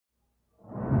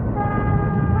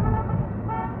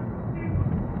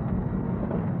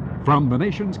From the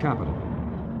nation's capital,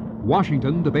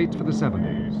 Washington Debates for the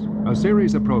 70s, a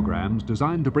series of programs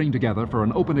designed to bring together for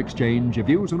an open exchange of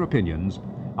views and opinions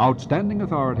outstanding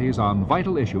authorities on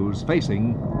vital issues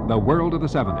facing the world of the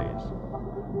 70s.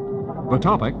 The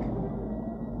topic,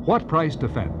 what price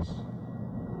defense?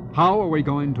 How are we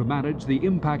going to manage the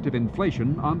impact of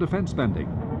inflation on defense spending?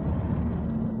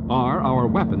 Are our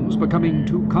weapons becoming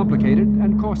too complicated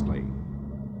and costly?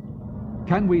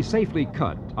 Can we safely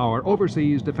cut our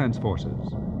overseas defense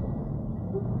forces?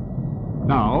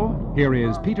 Now, here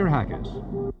is Peter Hackis.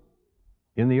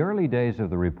 In the early days of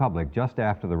the Republic, just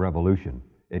after the Revolution,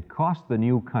 it cost the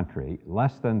new country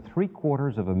less than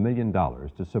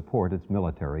 $750,000 to support its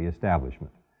military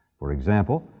establishment. For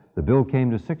example, the bill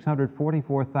came to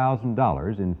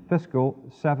 $644,000 in fiscal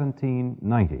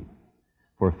 1790.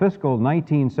 For fiscal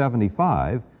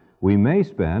 1975, we may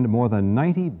spend more than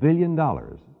 $90 billion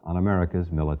on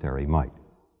America's military might.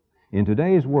 In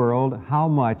today's world, how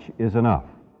much is enough?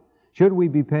 Should we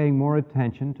be paying more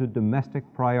attention to domestic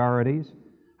priorities?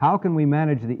 How can we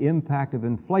manage the impact of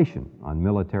inflation on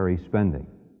military spending?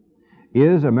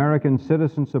 Is American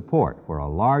citizen support for a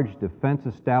large defense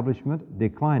establishment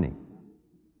declining?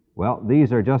 Well,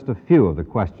 these are just a few of the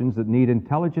questions that need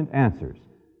intelligent answers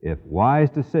if wise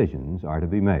decisions are to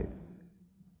be made.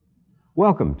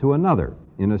 Welcome to another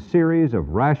in a series of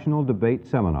rational debate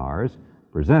seminars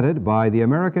presented by the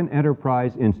American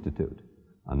Enterprise Institute,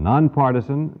 a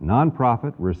nonpartisan,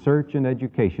 nonprofit research and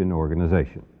education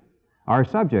organization. Our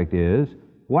subject is,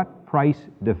 what price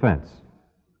defense?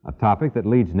 A topic that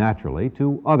leads naturally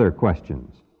to other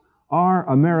questions. Are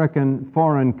American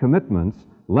foreign commitments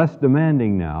less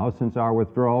demanding now since our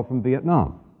withdrawal from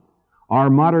Vietnam? Are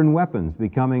modern weapons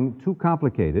becoming too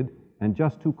complicated and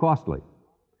just too costly?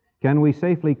 Can we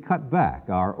safely cut back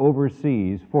our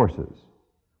overseas forces?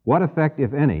 What effect,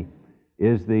 if any,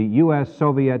 is the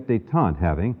U.S.-Soviet detente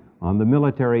having on the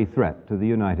military threat to the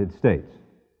United States?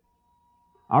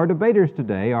 Our debaters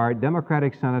today are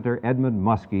Democratic Senator Edmund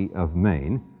Muskie of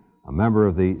Maine, a member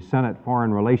of the Senate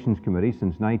Foreign Relations Committee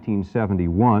since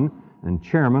 1971 and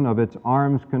chairman of its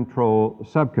Arms Control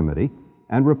Subcommittee,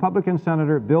 and Republican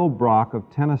Senator Bill Brock of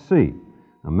Tennessee,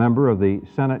 a member of the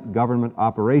Senate Government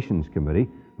Operations Committee,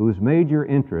 whose major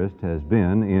interest has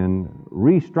been in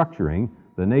restructuring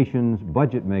the nation's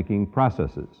budget-making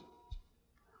processes.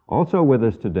 Also with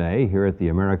us today here at the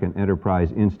American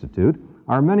Enterprise Institute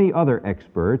are many other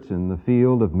experts in the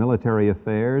field of military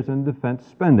affairs and defense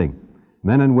spending,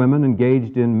 men and women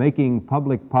engaged in making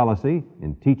public policy,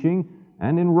 in teaching,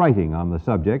 and in writing on the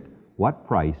subject, what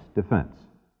price defense?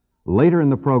 Later in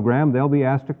the program, they'll be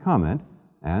asked to comment,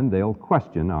 and they'll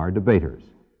question our debaters.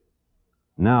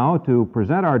 Now, to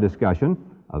present our discussion,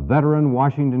 a veteran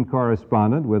Washington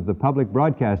correspondent with the Public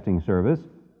Broadcasting Service,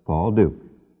 Paul Duke.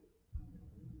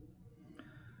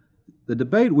 The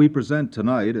debate we present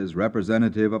tonight is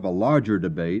representative of a larger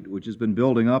debate which has been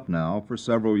building up now for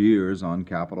several years on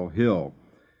Capitol Hill.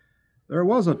 There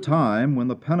was a time when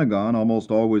the Pentagon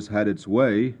almost always had its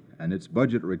way, and its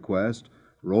budget request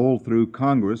rolled through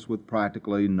Congress with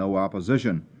practically no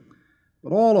opposition.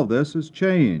 But all of this has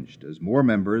changed as more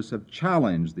members have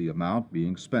challenged the amount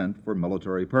being spent for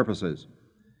military purposes.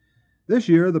 This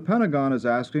year, the Pentagon is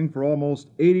asking for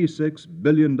almost $86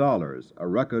 billion, a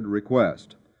record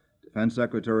request. Defense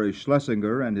Secretary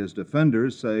Schlesinger and his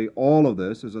defenders say all of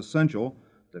this is essential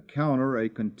to counter a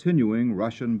continuing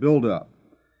Russian buildup.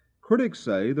 Critics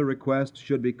say the request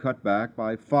should be cut back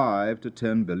by $5 to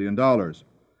 $10 billion.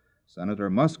 Senator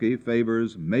Muskie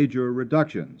favors major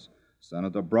reductions.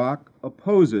 Senator Brock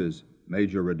opposes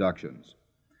major reductions.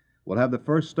 We'll have the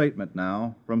first statement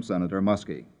now from Senator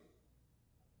Muskie.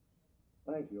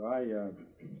 Thank you. I'd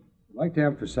like to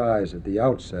emphasize at the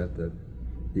outset that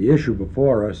the issue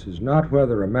before us is not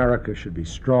whether America should be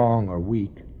strong or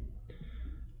weak.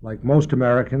 Like most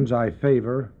Americans, I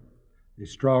favor a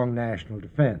strong national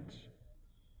defense.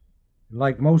 And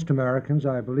like most Americans,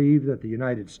 I believe that the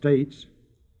United States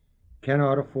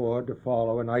cannot afford to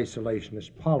follow an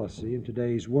isolationist policy in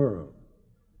today's world.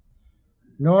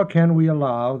 Nor can we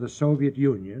allow the Soviet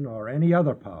Union or any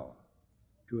other power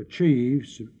to achieve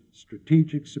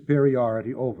strategic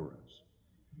superiority over us.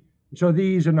 And so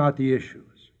these are not the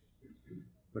issues,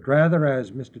 but rather, as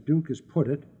Mr. Duke has put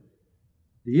it,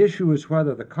 the issue is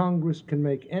whether the Congress can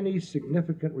make any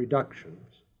significant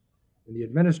reductions in the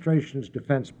administration's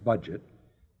defense budget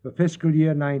for fiscal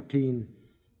year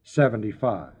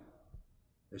 1975.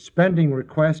 A spending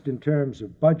request in terms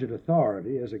of budget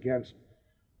authority as against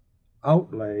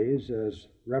outlays as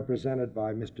represented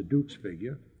by Mr. Duke's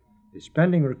figure, a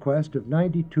spending request of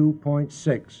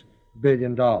 $92.6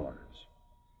 billion.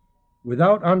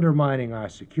 without undermining our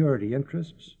security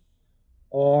interests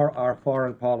or our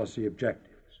foreign policy objectives.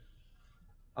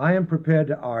 I am prepared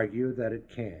to argue that it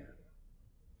can.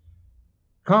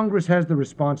 Congress has the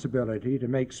responsibility to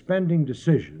make spending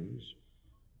decisions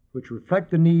which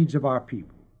reflect the needs of our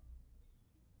people.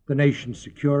 The nation's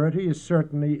security is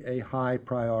certainly a high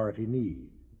priority need.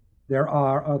 There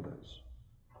are others: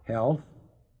 health,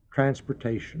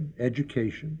 transportation,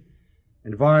 education,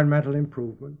 environmental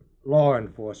improvement, law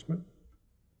enforcement,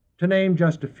 to name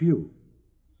just a few.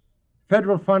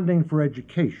 Federal funding for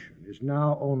education is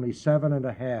now only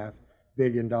 $7.5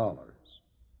 billion.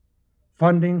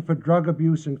 Funding for drug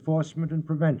abuse enforcement and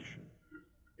prevention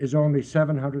is only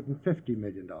 $750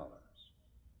 million.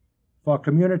 For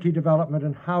community development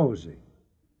and housing,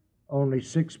 only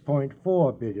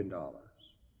 $6.4 billion.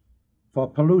 For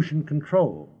pollution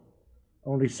control,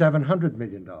 only $700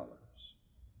 million.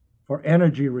 For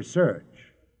energy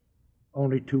research,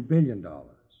 only $2 billion.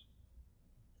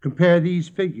 Compare these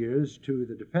figures to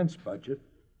the defense budget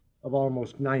of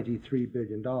almost $93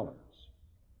 billion.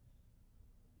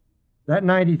 That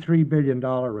 $93 billion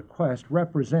request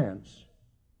represents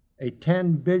a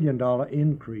 $10 billion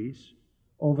increase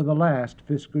over the last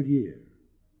fiscal year.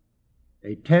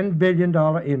 A $10 billion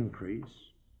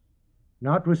increase,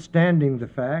 notwithstanding the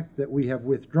fact that we have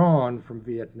withdrawn from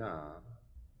Vietnam,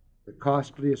 the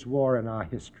costliest war in our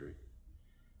history,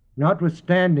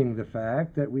 notwithstanding the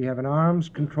fact that we have an arms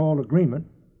control agreement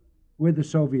with the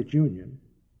Soviet Union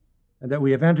and that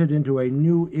we have entered into a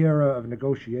new era of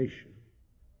negotiation,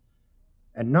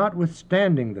 and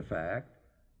notwithstanding the fact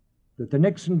that the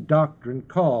Nixon Doctrine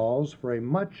calls for a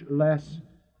much less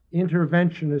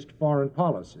interventionist foreign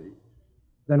policy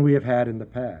than we have had in the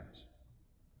past.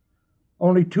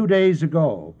 Only 2 days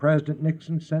ago, President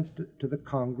Nixon sent to the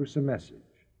Congress a message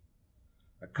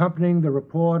accompanying the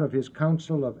report of his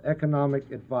Council of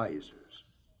Economic Advisers,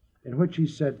 in which he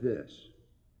said this: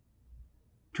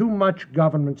 "Too much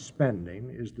government spending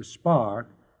is the spark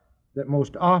that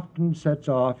most often sets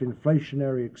off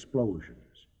inflationary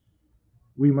explosions.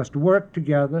 We must work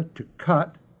together to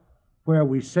cut where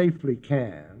we safely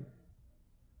can.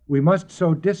 We must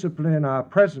so discipline our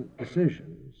present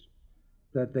decisions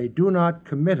that they do not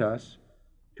commit us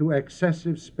to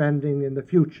excessive spending in the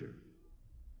future.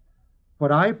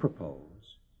 What I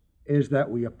propose is that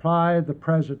we apply the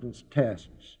President's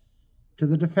tests to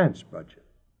the defense budget.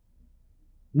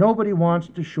 Nobody wants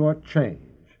to shortchange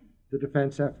the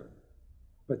defense effort,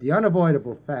 but the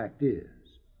unavoidable fact is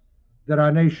that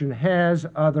our nation has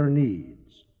other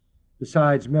needs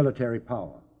besides military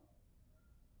power.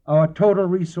 Our total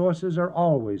resources are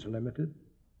always limited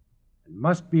and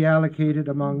must be allocated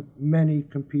among many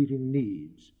competing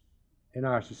needs in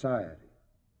our society.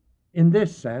 In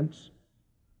this sense,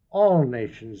 all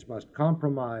nations must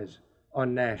compromise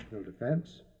on national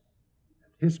defense.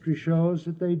 History shows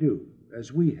that they do,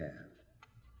 as we have,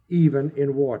 even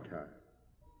in wartime.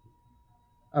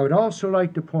 I would also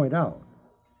like to point out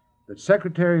that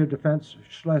Secretary of Defense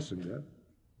Schlesinger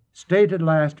stated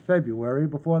last February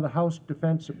before the House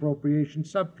Defense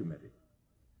Appropriations Subcommittee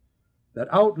that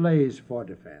outlays for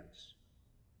defense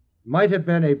might have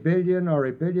been $1 billion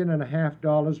or $1.5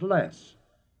 billion less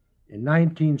in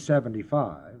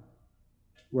 1975,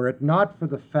 were it not for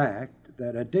the fact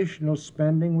that additional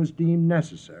spending was deemed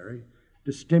necessary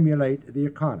to stimulate the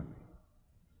economy.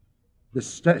 The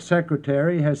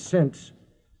Secretary has since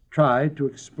tried to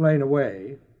explain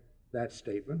away that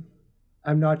statement.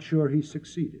 I'm not sure he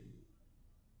succeeded.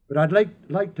 But I'd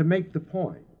like to make the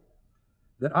point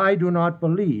that I do not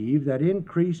believe that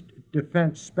increased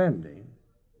defense spending,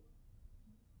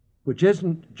 which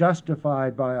isn't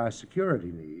justified by our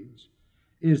security needs,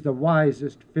 is the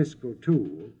wisest fiscal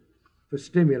tool for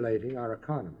stimulating our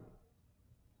economy.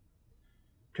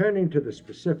 Turning to the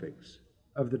specifics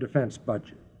of the defense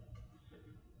budget,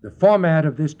 the format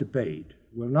of this debate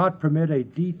will not permit a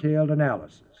detailed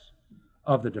analysis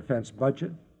of the defense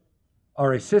budget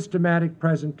or a systematic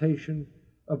presentation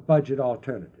of budget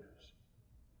alternatives.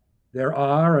 There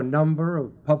are a number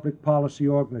of public policy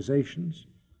organizations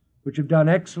which have done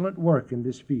excellent work in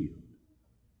this field,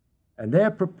 and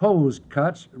their proposed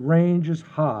cuts range as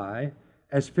high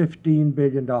as $15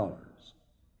 billion.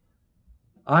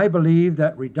 I believe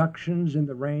that reductions in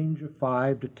the range of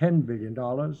 $5 to $10 billion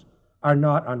are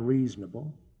not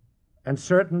unreasonable and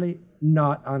certainly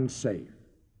not unsafe.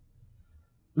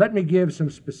 Let me give some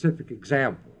specific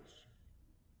examples,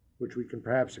 which we can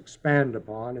perhaps expand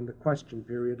upon in the question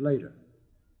period later.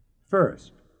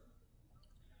 First,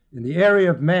 in the area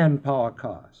of manpower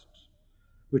costs,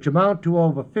 which amount to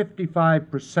over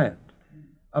 55%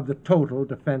 of the total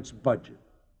defense budget,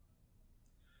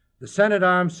 The Senate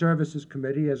Armed Services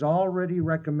Committee has already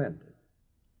recommended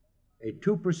a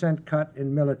 2% cut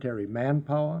in military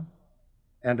manpower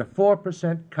and a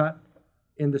 4% cut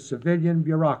in the civilian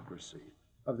bureaucracy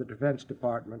of the Defense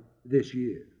Department this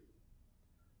year.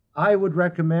 I would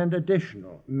recommend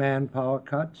additional manpower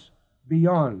cuts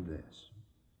beyond this,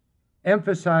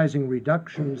 emphasizing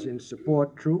reductions in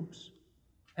support troops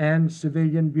and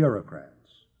civilian bureaucrats,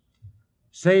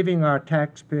 saving our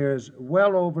taxpayers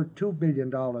well over $2 billion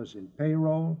in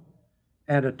payroll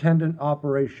and attendant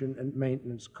operation and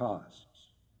maintenance costs.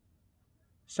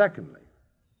 Secondly,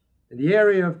 in the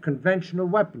area of conventional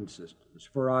weapon systems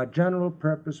for our general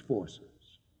purpose forces,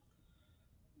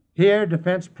 here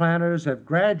defense planners have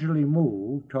gradually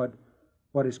moved toward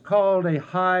what is called a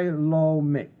high-low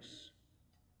mix.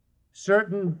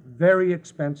 Certain very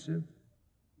expensive,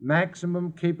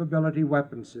 maximum capability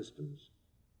weapon systems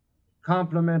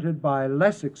complemented by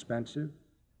less expensive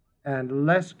and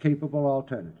less capable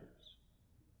alternatives.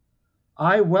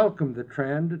 I welcome the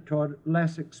trend toward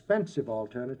less expensive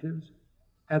alternatives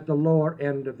at the lower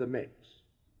end of the mix.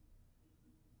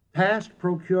 Past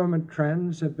procurement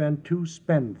trends have been too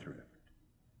spendthrift,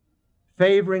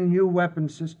 favoring new weapon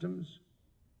systems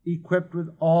equipped with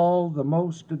all the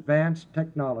most advanced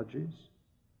technologies,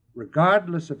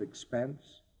 regardless of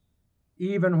expense,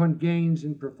 even when gains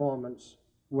in performance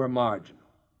were marginal.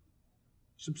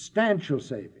 Substantial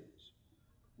savings,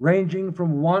 ranging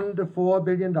from $1 to $4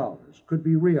 billion, could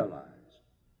be realized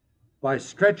by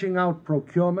stretching out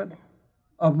procurement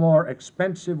of more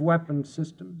expensive weapon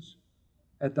systems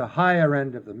at the higher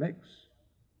end of the mix,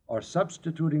 or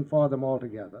substituting for them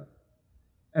altogether,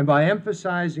 and by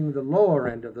emphasizing the lower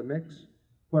end of the mix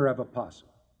wherever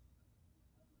possible.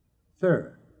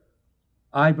 Third,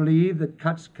 I believe that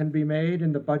cuts can be made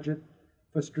in the budget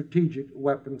for strategic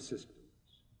weapon systems.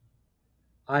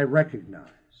 I recognize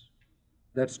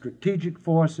that strategic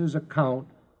forces account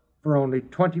for only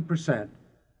 20%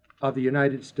 of the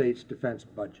United States defense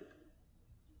budget.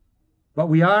 But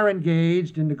we are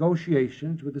engaged in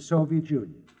negotiations with the Soviet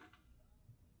Union,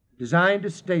 designed to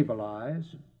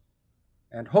stabilize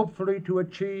and hopefully to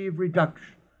achieve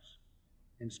reductions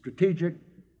in strategic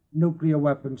nuclear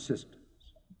weapon systems.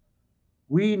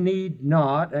 We need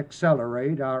not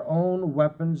accelerate our own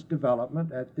weapons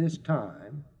development at this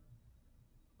time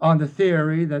on the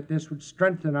theory that this would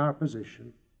strengthen our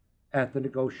position at the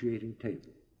negotiating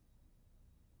table.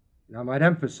 And I might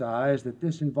emphasize that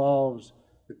this involves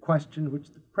the question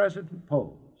which the President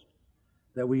posed,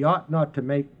 that we ought not to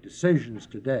make decisions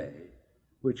today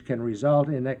which can result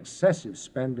in excessive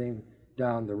spending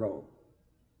down the road.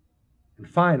 And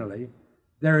finally,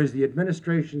 there is the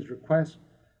administration's request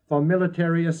for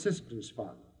military assistance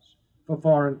funds for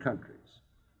foreign countries,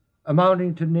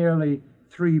 amounting to nearly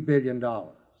 $3 billion.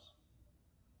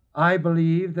 I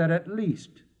believe that at least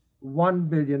 $1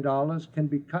 billion can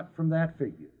be cut from that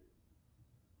figure,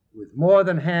 with more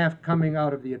than half coming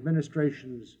out of the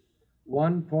administration's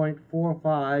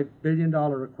 $1.45 billion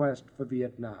request for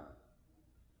Vietnam.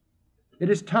 It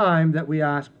is time that we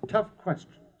ask tough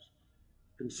questions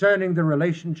concerning the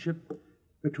relationship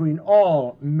between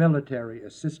all military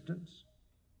assistance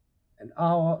and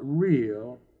our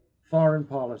real foreign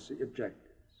policy objectives.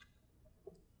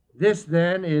 This,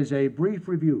 then, is a brief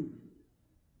review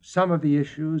of some of the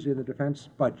issues in the defense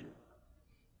budget.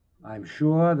 I'm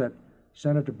sure that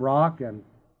Senator Brock and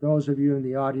those of you in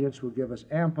the audience will give us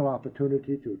ample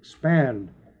opportunity to expand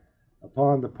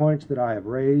upon the points that I have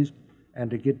raised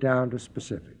and to get down to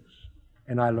specifics.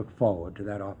 And I look forward to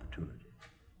that opportunity.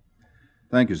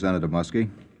 Thank you, Senator Muskie.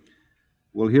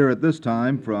 We'll hear at this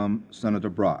time from Senator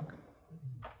Brock.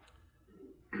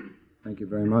 Thank you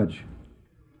very much.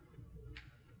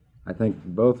 I think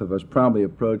both of us probably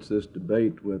approach this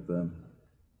debate with a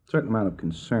certain amount of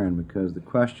concern, because the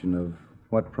question of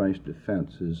what price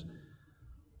defense is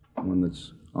one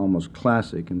that's almost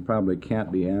classic and probably can't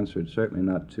be answered, certainly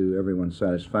not to everyone's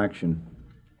satisfaction.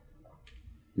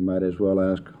 You might as well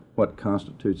ask, what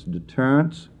constitutes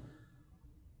deterrence,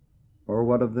 or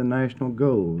what are the national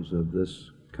goals of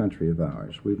this country of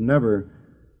ours? We've never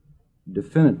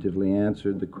definitively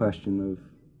answered the question of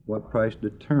what price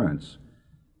deterrence,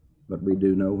 but we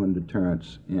do know when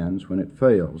deterrence ends, when it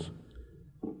fails.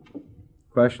 The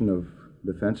question of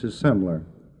defense is similar.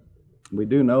 We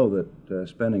do know that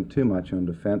spending too much on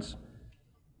defense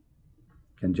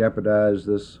can jeopardize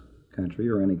this country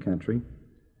or any country,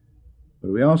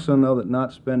 but we also know that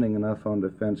not spending enough on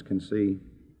defense can see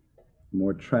a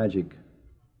more tragic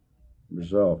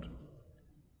result.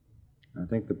 I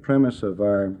think the premise of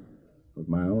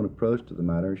my own approach to the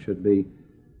matter should be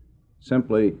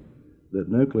simply that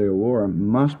nuclear war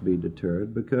must be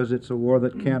deterred because it's a war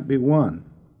that can't be won.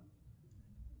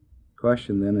 The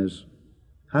question then is,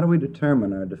 how do we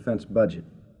determine our defense budget?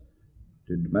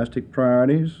 Do domestic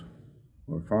priorities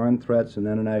or foreign threats and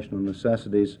international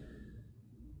necessities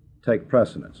take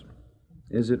precedence?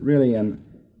 Is it really an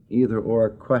either-or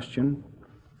question?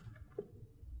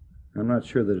 I'm not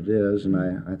sure that it is, and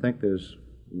I think there's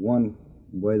one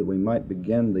way that we might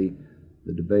begin the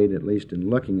debate, at least in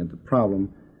looking at the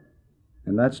problem,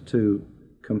 and that's to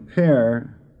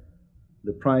compare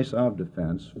the price of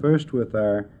defense, first with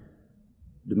our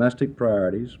domestic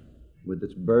priorities, with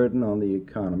its burden on the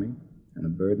economy and a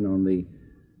burden on the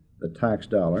tax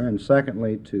dollar, and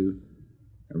secondly, to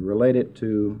relate it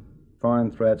to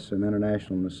foreign threats and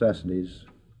international necessities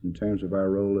in terms of our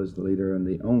role as the leader and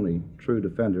the only true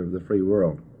defender of the free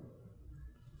world.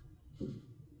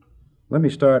 Let me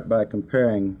start by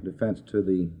comparing defense to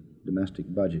the domestic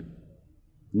budget.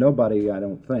 Nobody, I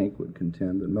don't think, would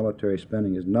contend that military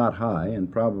spending is not high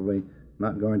and probably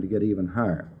not going to get even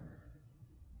higher.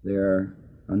 There are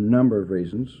a number of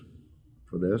reasons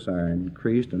for this. Our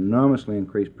enormously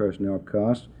increased personnel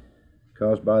costs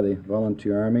caused by the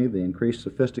volunteer army, the increased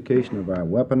sophistication of our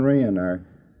weaponry, and our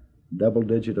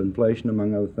double-digit inflation,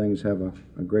 among other things, have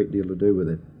a great deal to do with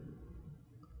it.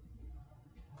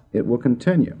 It will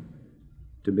continue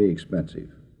to be expensive.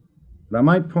 But I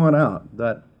might point out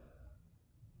that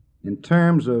in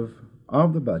terms of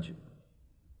the budget,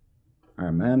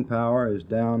 our manpower is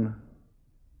down,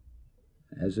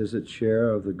 as is its share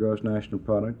of the gross national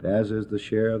product, as is the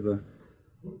share of the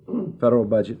federal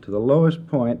budget, to the lowest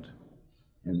point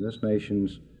in this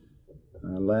nation's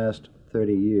last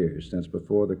 30 years, since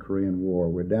before the Korean War.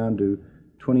 We're down to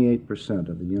 28%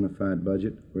 of the unified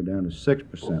budget. We're down to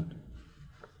 6%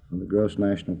 of the gross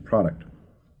national product.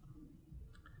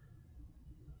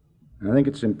 I think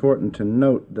it's important to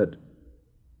note that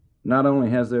not only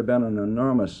has there been an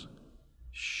enormous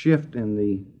shift in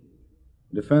the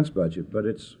defense budget, but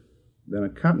it's been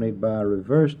accompanied by a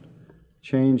reversed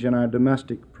change in our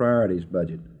domestic priorities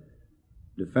budget.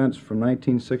 Defense from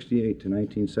 1968 to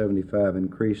 1975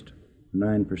 increased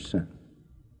 9%.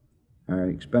 Our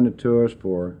expenditures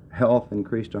for health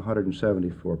increased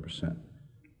 174%.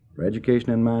 For education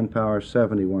and manpower,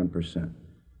 71%.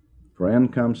 For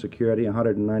income security,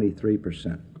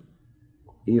 193%.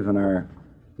 Even our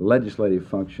legislative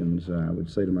functions, I would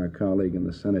say to my colleague in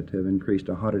the Senate, have increased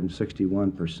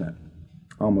 161%,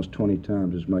 almost 20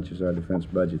 times as much as our defense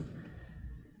budget.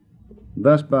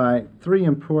 Thus, by three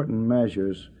important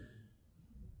measures,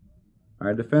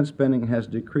 our defense spending has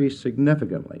decreased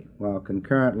significantly, while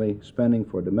concurrently spending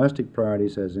for domestic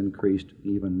priorities has increased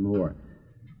even more.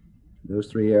 Those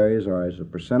three areas are as a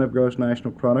percent of gross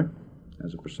national product,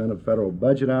 as a percent of federal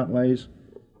budget outlays,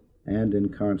 and in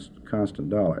constant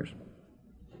dollars.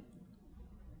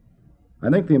 I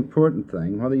think the important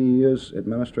thing, whether you use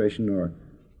administration or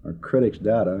critics'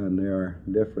 data, and there are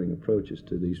differing approaches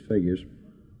to these figures,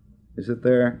 is that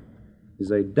there is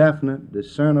a definite,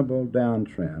 discernible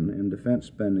downtrend in defense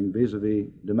spending vis-a-vis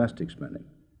domestic spending.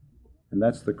 And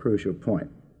that's the crucial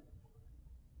point.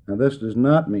 Now, this does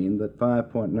not mean that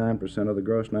 5.9% of the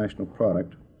gross national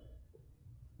product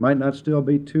might not still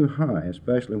be too high,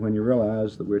 especially when you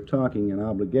realize that we're talking an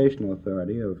obligational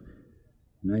authority of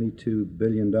 $92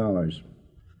 billion.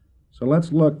 So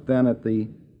let's look then at the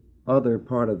other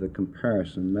part of the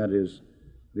comparison, that is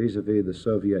vis-a-vis the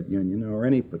Soviet Union or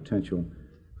any potential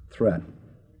threat.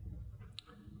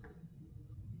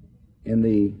 In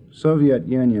the Soviet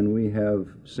Union, we have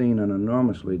seen an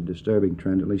enormously disturbing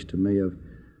trend, at least to me,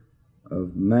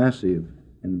 of massive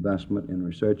investment in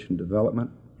research and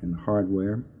development, in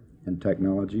hardware and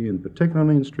technology, and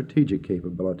particularly in strategic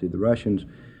capability. The Russians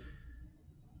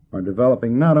are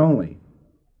developing not only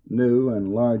new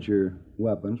and larger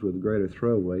weapons with greater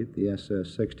throw weight, the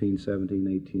SS-16,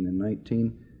 17, 18, and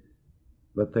 19,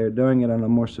 but they're doing it in a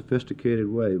more sophisticated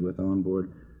way with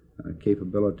onboard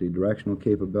capability, directional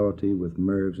capability with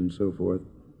MIRVs and so forth.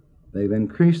 They've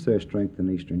increased their strength in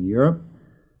Eastern Europe.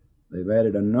 They've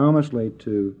added enormously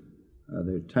to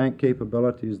their tank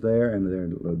capabilities there and their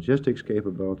logistics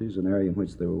capabilities, an area in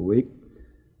which they were weak.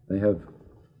 They have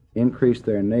increased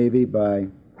their Navy by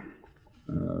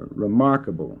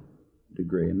remarkable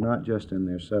degree, and not just in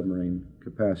their submarine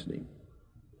capacity.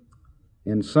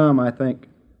 In sum, I think,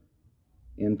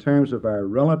 in terms of our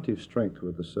relative strength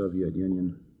with the Soviet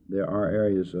Union, there are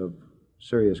areas of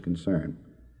serious concern.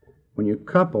 When you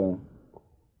couple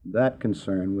that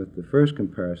concern with the first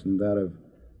comparison, that of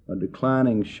a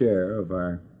declining share of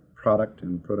our product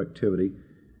and productivity,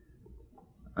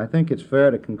 I think it's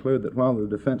fair to conclude that while the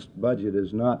defense budget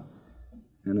is not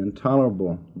an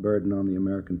intolerable burden on the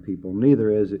American people.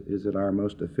 Neither is it our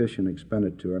most efficient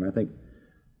expenditure, and I think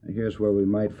here's where we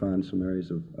might find some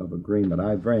areas of agreement.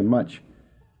 I very much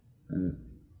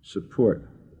support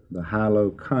the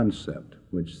high-low concept,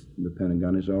 which the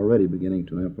Pentagon is already beginning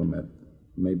to implement,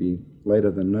 maybe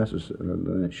later than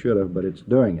it should have, but it's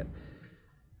doing it.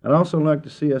 I'd also like to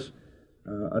see us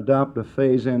adopt a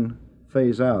phase-in,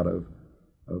 phase-out of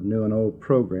new and old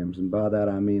programs, and by that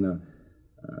I mean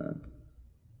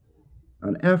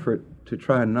an effort to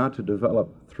try not to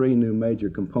develop 3 new major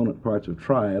component parts of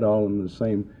Triad all in the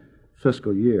same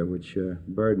fiscal year, which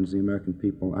burdens the American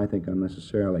people, I think,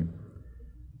 unnecessarily.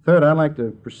 Third, I'd like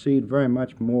to proceed very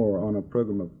much more on a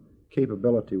program of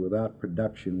capability without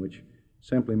production, which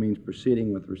simply means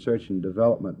proceeding with research and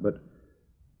development, but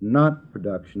not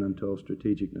production until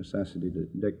strategic necessity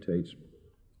dictates.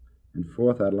 And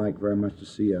fourth, I'd like very much to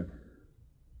see a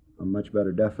much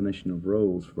better definition of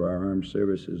roles for our armed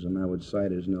services, and I would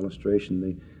cite as an illustration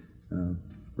the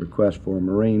request for a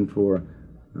Marine Corps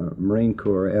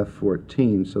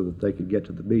F-14 so that they could get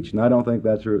to the beach. And I don't think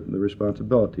that's the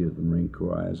responsibility of the Marine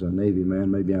Corps. As a Navy man,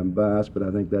 maybe I'm biased, but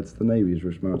I think that's the Navy's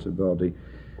responsibility.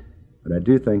 But I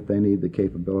do think they need the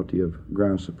capability of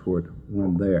ground support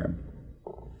when there.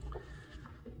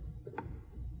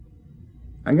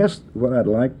 I guess what I'd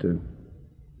like to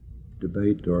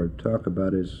debate or talk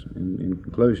about is, in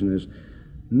conclusion, is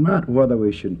not whether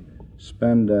we should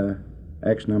spend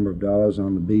X number of dollars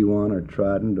on the B-1 or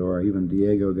Trident or even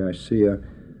Diego Garcia,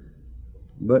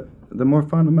 but the more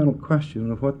fundamental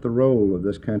question of what the role of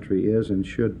this country is and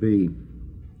should be.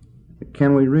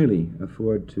 Can we really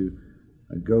afford to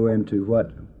go into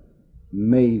what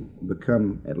may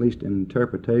become, at least in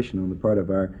interpretation on the part of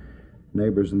our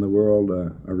neighbors in the world,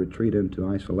 a retreat into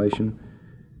isolation?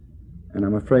 And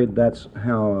I'm afraid that's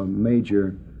how a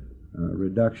major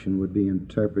reduction would be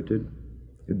interpreted.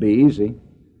 It'd be easy,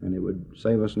 and it would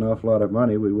save us an awful lot of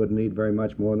money. We wouldn't need very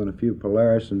much more than a few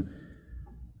Polaris and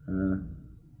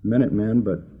Minutemen,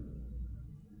 but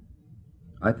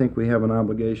I think we have an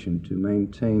obligation to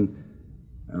maintain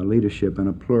leadership in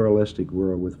a pluralistic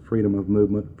world with freedom of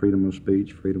movement, freedom of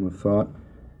speech, freedom of thought.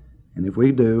 And if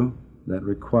we do, that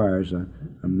requires a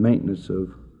maintenance of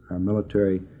our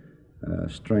military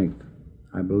strength.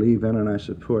 I believe in and I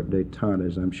support detente,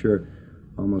 as I'm sure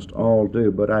almost all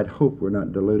do, but I'd hope we're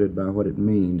not deluded by what it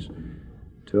means.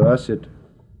 To us, it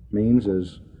means,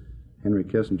 as Henry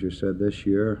Kissinger said this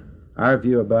year, our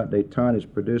view about detente is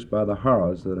produced by the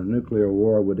horrors that a nuclear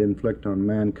war would inflict on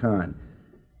mankind,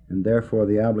 and therefore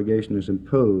the obligation is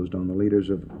imposed on the leaders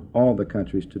of all the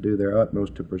countries to do their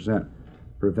utmost to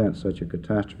prevent such a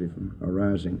catastrophe from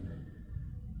arising.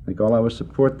 I think all of us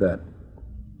support that.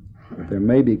 But there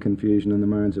may be confusion in the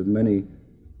minds of many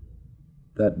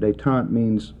that detente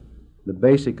means the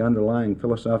basic underlying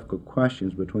philosophical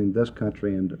questions between this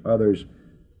country and others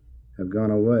have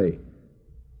gone away,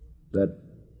 that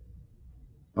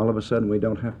all of a sudden we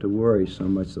don't have to worry so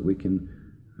much, that we can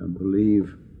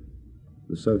believe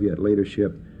the Soviet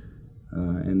leadership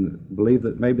and believe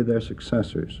that maybe their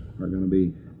successors are going to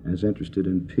be as interested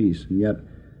in peace. And yet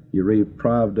you read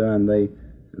Pravda and they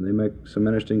make some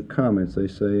interesting comments. They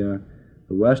say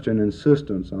the Western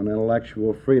insistence on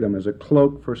intellectual freedom is a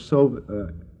cloak for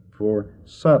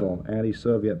subtle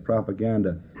anti-Soviet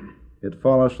propaganda. It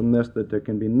follows from this that there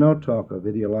can be no talk of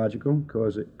ideological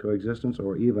coexistence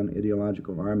or even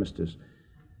ideological armistice.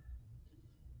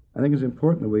 I think it's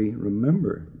important that we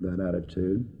remember that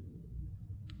attitude.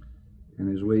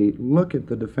 And as we look at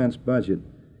the defense budget,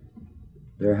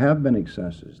 there have been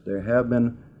excesses. There have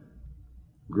been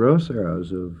gross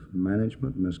errors of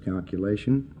management,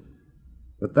 miscalculation.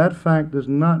 But that fact does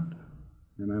not,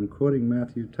 and I'm quoting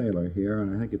Matthew Taylor here,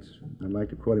 and I'd like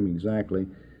to quote him exactly,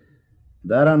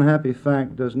 that unhappy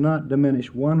fact does not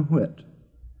diminish one whit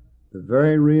the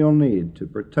very real need to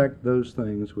protect those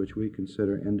things which we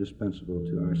consider indispensable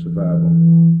to our survival,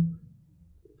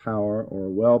 power or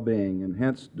well-being, and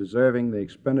hence deserving the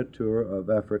expenditure of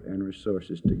effort and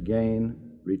resources to gain,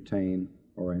 retain,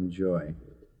 or enjoy.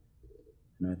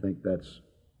 And I think that's,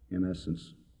 in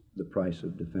essence, the price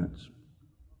of defense.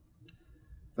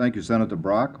 Thank you, Senator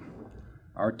Brock.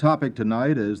 Our topic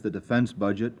tonight is the defense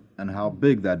budget and how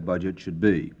big that budget should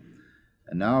be.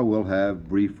 And now we'll have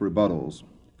brief rebuttals.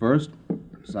 First,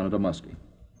 Senator Muskie.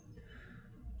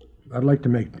 I'd like to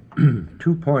make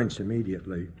 2 points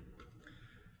immediately.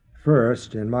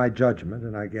 First, in my judgment,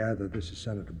 and I gather this is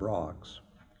Senator Brock's,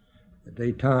 the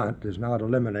detente does not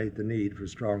eliminate the need for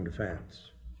strong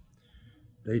defense.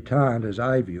 Detente, as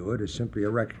I view it, is simply a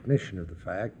recognition of the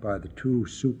fact by the 2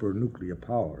 super nuclear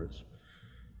powers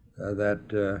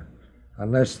that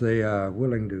unless they are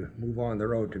willing to move on the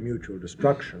road to mutual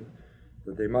destruction,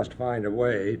 that they must find a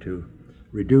way to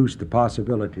reduce the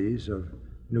possibilities of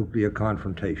nuclear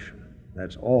confrontation.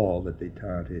 That's all that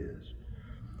detente is.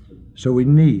 So we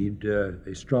need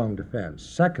a strong defense.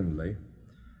 Secondly,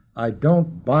 I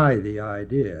don't buy the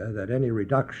idea that any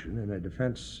reduction in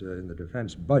the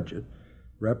defense budget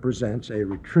represents a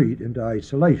retreat into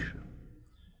isolation.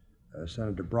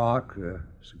 Senator Brock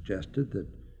suggested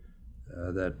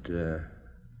that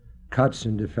cuts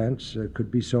in defense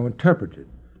could be so interpreted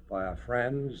by our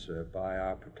friends, by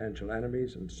our potential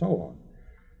enemies, and so on.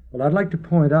 Well, I'd like to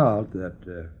point out that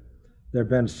there have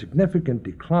been significant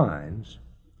declines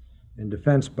in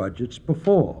defense budgets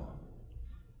before,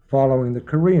 following the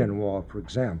Korean War, for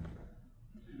example.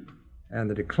 And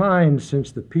the decline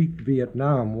since the peak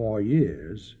Vietnam War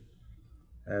years,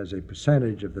 as a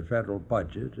percentage of the federal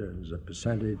budget, as a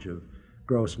percentage of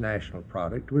gross national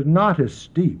product, was not as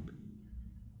steep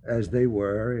as they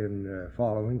were in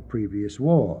following previous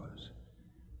wars.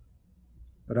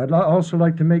 But I'd also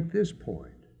like to make this point.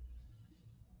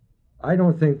 I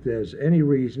don't think there's any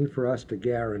reason for us to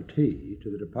guarantee to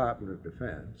the Department of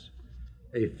Defense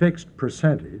a fixed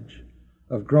percentage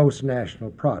of gross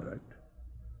national product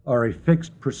or a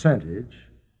fixed percentage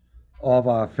of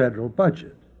our federal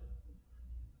budget.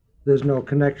 There's no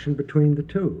connection between the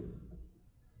two.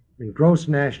 I mean, gross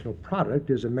national product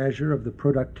is a measure of the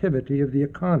productivity of the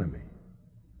economy.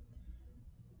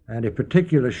 And a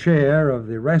particular share of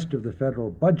the rest of the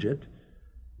federal budget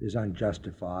is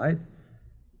unjustified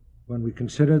when we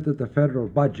consider that the federal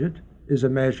budget is a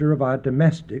measure of our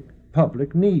domestic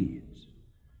public needs.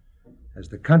 As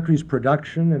the country's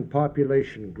production and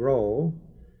population grow,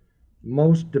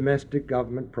 most domestic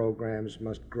government programs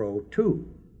must grow too.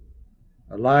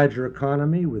 A larger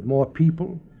economy with more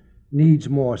people needs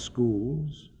more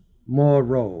schools, more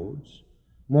roads,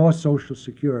 more Social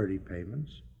Security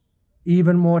payments,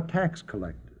 even more tax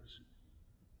collectors.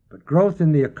 But growth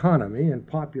in the economy and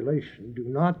population do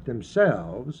not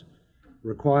themselves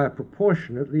require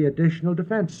proportionately additional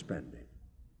defense spending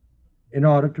in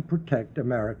order to protect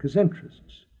America's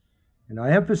interests. And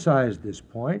I emphasize this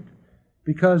point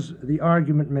because the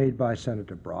argument made by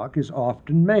Senator Brock is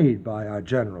often made by our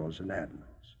generals and admirals.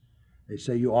 They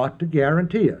say you ought to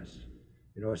guarantee us,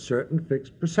 a certain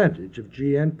fixed percentage of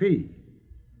GNP.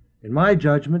 In my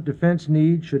judgment, defense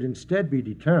needs should instead be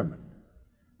determined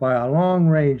by our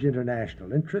long-range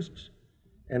international interests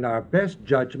and our best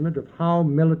judgment of how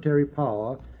military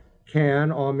power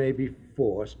can or may be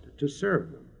forced to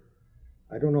serve them.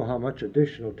 I don't know how much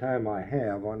additional time I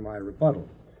have on my rebuttal,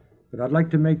 but I'd like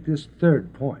to make this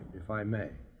third point, if I may.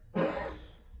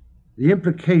 The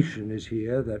implication is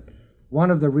here that one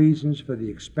of the reasons for the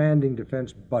expanding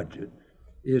defense budget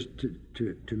is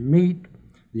to meet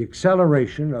the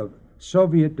acceleration of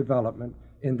Soviet development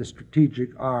in the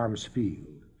strategic arms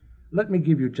field. Let me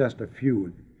give you just a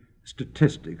few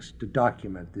statistics to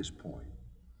document this point.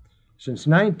 Since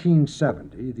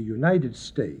 1970, the United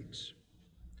States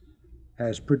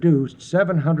has produced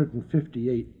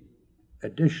 758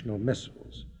 additional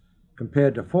missiles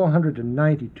compared to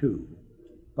 492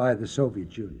 by the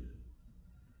Soviet Union,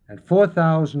 and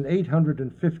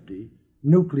 4,850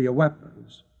 nuclear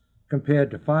weapons compared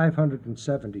to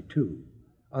 572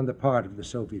 on the part of the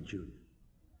Soviet Union.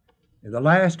 In the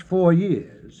last 4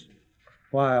 years,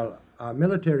 while our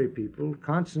military people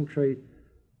concentrate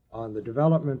on the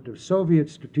development of Soviet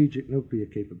strategic nuclear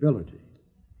capability,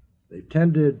 they've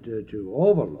tended to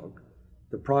overlook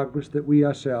the progress that we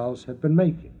ourselves have been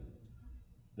making.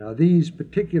 Now, these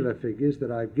particular figures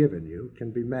that I've given you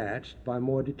can be matched by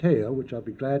more detail, which I'll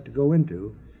be glad to go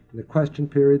into in the question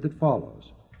period that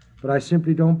follows. But I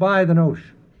simply don't buy the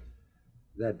notion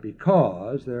that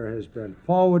because there has been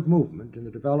forward movement in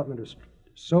the development of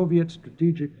Soviet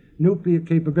strategic nuclear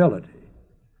capability,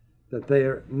 that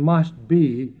there must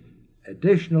be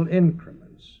additional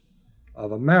increments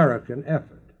of American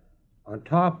effort on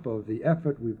top of the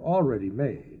effort we've already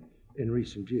made in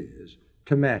recent years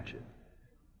to match it.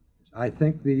 I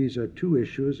think these are two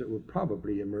issues that will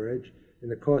probably emerge in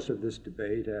the course of this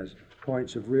debate as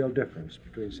points of real difference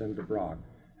between Senator Brock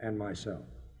and myself.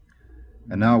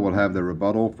 And now we'll have the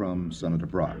rebuttal from Senator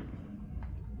Brock.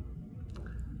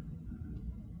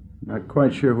 Not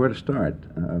quite sure where to start.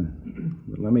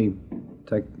 But let me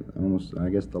take almost, I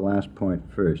guess, the last point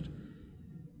first.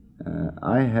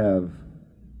 I have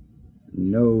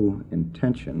no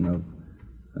intention of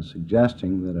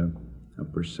suggesting that a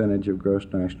percentage of gross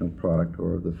national product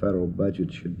or of the federal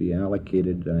budget should be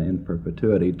allocated in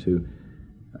perpetuity to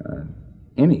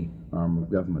any arm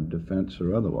of government, defense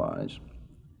or otherwise.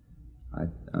 I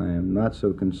am not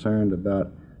so concerned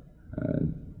about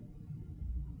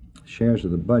shares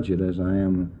of the budget as I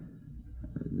am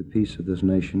the peace of this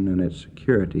nation and its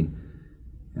security,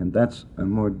 and that's a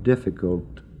more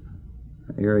difficult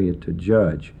area to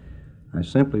judge. I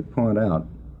simply point out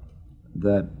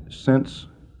that since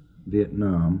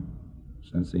Vietnam,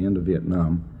 since the end of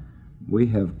Vietnam, we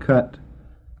have cut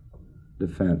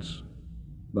defense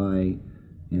by,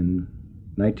 in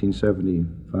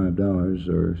 1975 dollars,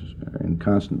 or in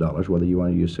constant dollars, whether you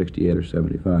want to use 68 or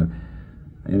 75,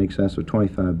 in excess of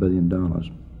 $25 billion.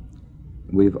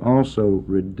 We've also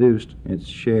reduced its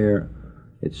share,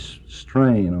 its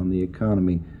strain on the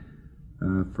economy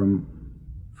from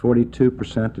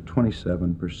 42% to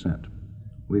 27%.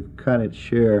 We've cut its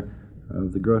share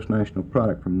of the gross national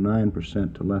product from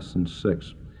 9% to less than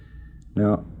 6%.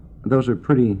 Now, those are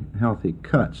pretty healthy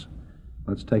cuts.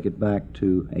 Let's take it back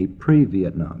to a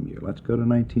pre-Vietnam year. Let's go to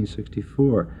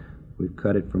 1964. We've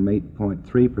cut it from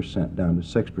 8.3% down to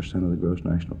 6% of the gross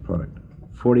national product.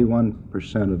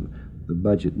 41% of the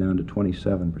budget down to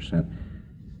 27%.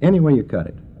 Any way you cut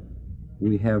it,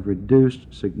 we have reduced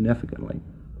significantly.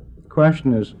 The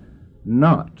question is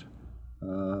not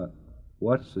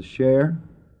what's the share,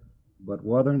 but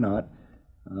whether or not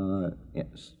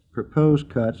proposed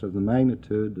cuts of the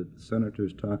magnitude that the Senator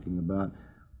is talking about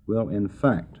will in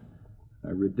fact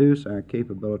reduce our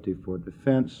capability for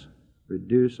defense,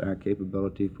 reduce our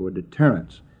capability for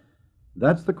deterrence.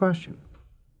 That's the question.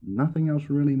 Nothing else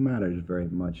really matters very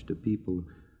much to people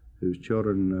whose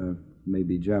children may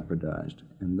be jeopardized,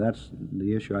 and that's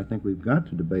the issue I think we've got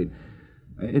to debate.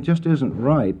 It just isn't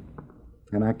right,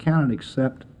 and I cannot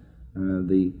accept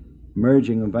the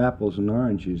merging of apples and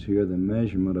oranges here, the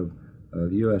measurement of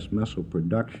U.S. missile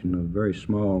production of very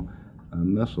small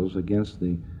missiles against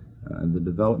the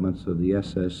developments of the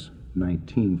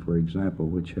SS-19, for example,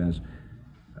 which has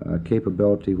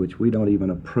capability which we don't even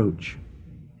approach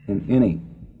in any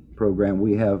program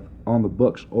we have on the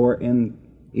books or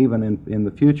even in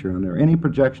the future under any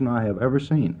projection I have ever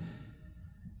seen.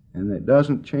 And it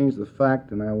doesn't change the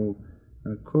fact, and I will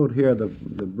quote here the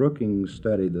Brookings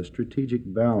study, the strategic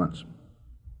balance.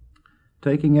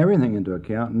 Taking everything into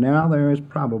account, now there is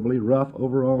probably rough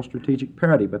overall strategic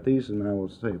parity, but these, and I will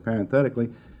say parenthetically,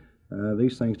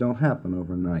 these things don't happen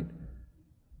overnight.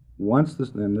 Once this,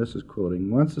 and this is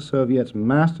quoting, once the Soviets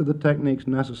master the techniques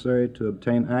necessary to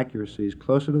obtain accuracies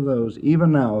closer to those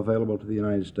even now available to the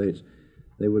United States,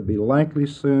 they would be likely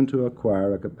soon to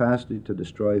acquire a capacity to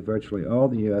destroy virtually all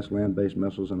the U.S. land-based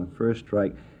missiles in a first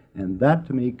strike, and that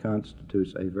to me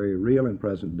constitutes a very real and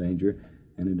present danger,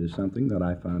 and it is something that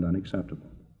I found unacceptable.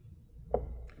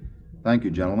 Thank you,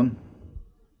 gentlemen.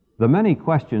 The many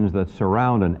questions that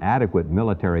surround an adequate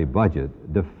military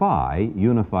budget defy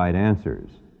unified answers.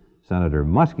 Senator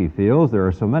Muskie feels there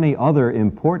are so many other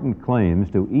important claims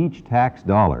to each tax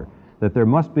dollar that there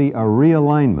must be a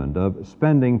realignment of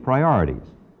spending priorities.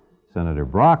 Senator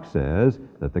Brock says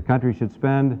that the country should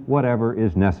spend whatever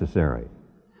is necessary.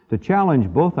 To challenge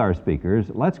both our speakers,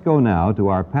 let's go now to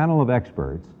our panel of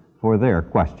experts for their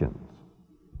questions.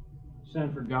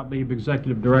 Sanford Gottlieb,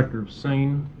 Executive Director of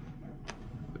SANE.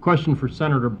 The question for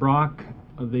Senator Brock.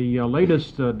 The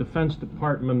latest Defense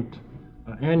Department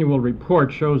annual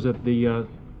report shows that the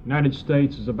United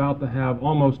States is about to have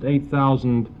almost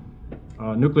 8,000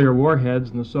 nuclear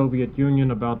warheads, in the Soviet Union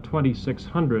about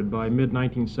 2,600 by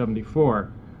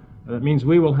mid-1974. That means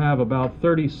we will have about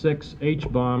 36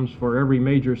 H-bombs for every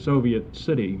major Soviet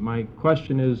city. My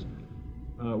question is,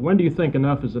 when do you think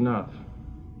enough is enough?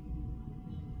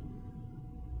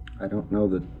 I don't know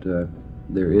that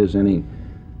there is any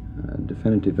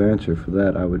definitive answer for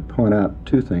that. I would point out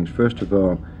two things. First of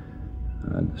all,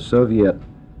 the Soviet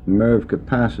MIRV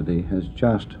capacity has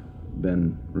just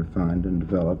been refined and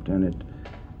developed, and it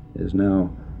is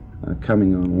now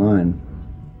coming online.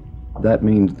 That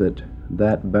means that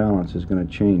that balance is going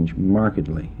to change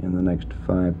markedly in the next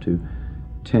 5 to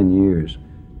 10 years,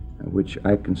 which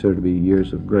I consider to be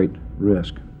years of great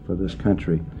risk for this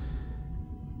country.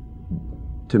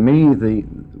 To me,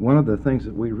 one of the things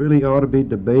that we really ought to be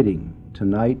debating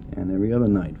tonight and every other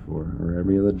night or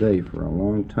every other day for a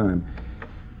long time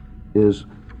is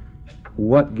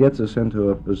what gets us into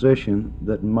a position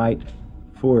that might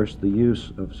force the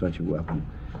use of such a weapon.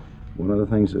 One of the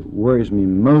things that worries me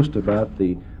most about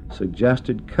the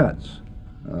suggested cuts,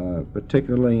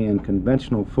 particularly in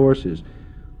conventional forces,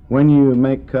 when you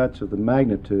make cuts of the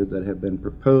magnitude that have been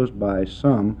proposed by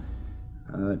some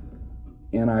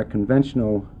in our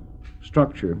conventional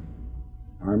structure,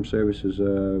 armed services,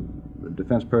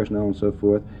 defense personnel, and so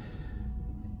forth,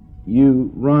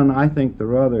 you run, I think, the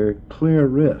rather clear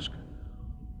risk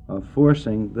of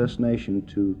forcing this nation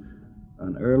to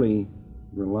an early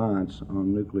reliance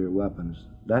on nuclear weapons.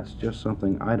 That's just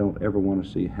something I don't ever want to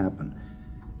see happen.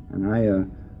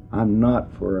 And I'm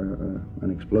not for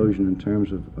an explosion in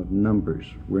terms of numbers.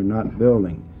 We're not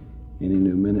building any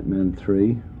new Minutemen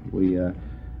III.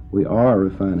 We are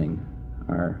refining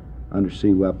our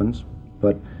undersea weapons,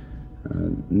 but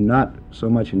not so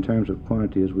much in terms of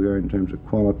quantity as we are in terms of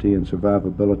quality and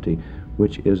survivability,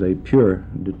 which is a pure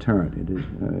deterrent.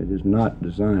 It is not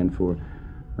designed for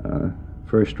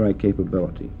first strike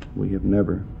capability. We have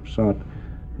never sought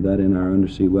that in our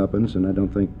undersea weapons, and I don't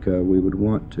think we would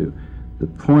want to. The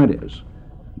point is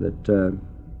that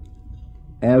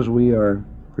as we are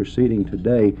proceeding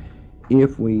today,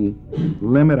 if we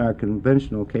limit our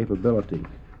conventional capability,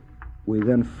 we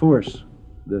then force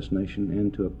this nation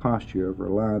into a posture of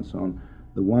reliance on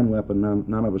the one weapon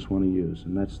none of us want to use,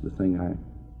 and that's the thing I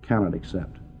cannot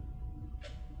accept.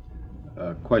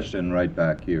 Question right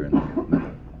back here in the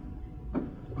middle.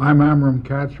 I'm Amram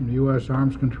Katz from the U.S.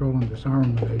 Arms Control and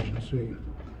Disarmament Agency.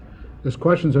 This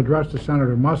question is addressed to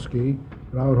Senator Muskie,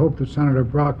 but I would hope that Senator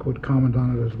Brock would comment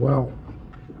on it as well.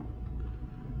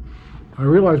 I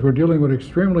realize we're dealing with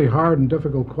extremely hard and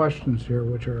difficult questions here,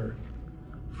 which are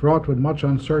fraught with much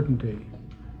uncertainty.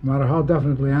 No matter how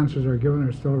definitely answers are given,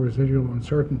 there's still a residual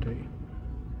uncertainty.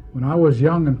 When I was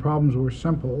young and problems were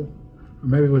simple, or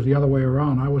maybe it was the other way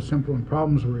around, I was simple and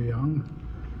problems were young,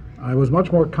 I was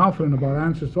much more confident about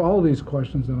answers to all these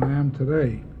questions than I am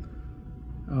today.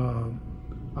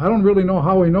 I don't really know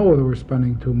how we know whether we're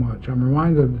spending too much. I'm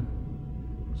reminded,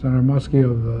 Senator Muskie,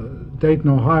 of Dayton,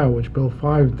 Ohio, which built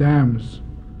 5 dams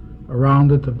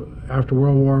around it after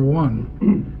World War I.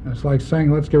 And it's like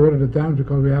saying, let's get rid of the dams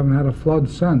because we haven't had a flood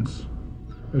since.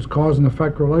 There's cause and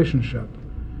effect relationship.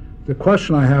 The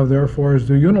question I have, therefore, is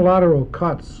do unilateral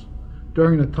cuts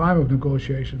during the time of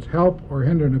negotiations help or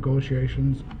hinder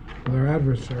negotiations with our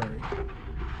adversary?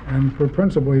 And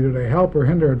principally, do they help or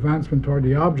hinder advancement toward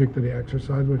the object of the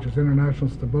exercise, which is international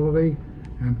stability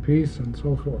and peace and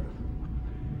so forth?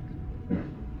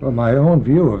 Well, my own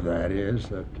view of that is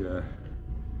that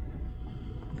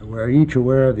we're each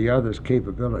aware of the other's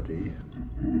capability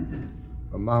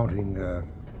of mounting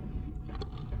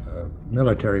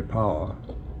military power.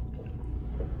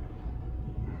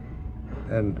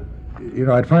 And, you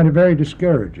know, I'd find it very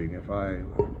discouraging if I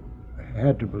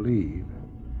had to believe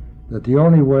that the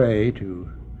only way to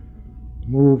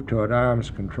move toward arms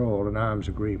control and arms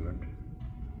agreement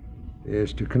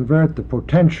is to convert the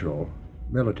potential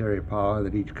military power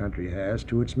that each country has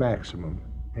to its maximum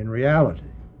in reality.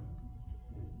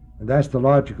 And that's the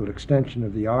logical extension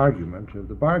of the argument of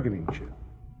the bargaining chip.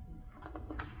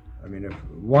 I mean, if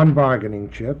one bargaining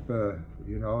chip,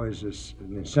 you know, is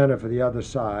an incentive for the other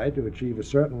side to achieve a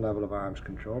certain level of arms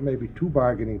control, maybe 2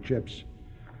 bargaining chips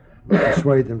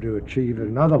persuade them to achieve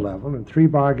another level, and 3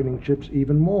 bargaining chips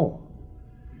even more.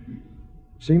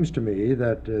 It seems to me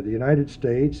that the United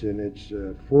States and its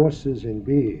forces in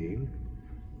being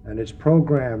and its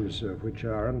programs which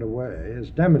are underway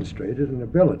has demonstrated an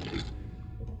ability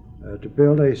to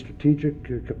build a strategic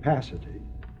capacity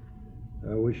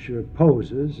which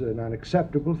poses an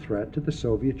unacceptable threat to the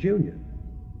Soviet Union.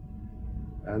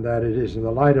 And that it is in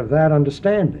the light of that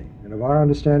understanding and of our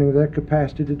understanding of their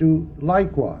capacity to do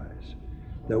likewise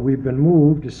that we've been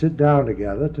moved to sit down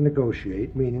together to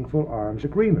negotiate meaningful arms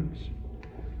agreements.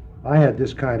 I had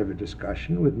this kind of a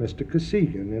discussion with Mr.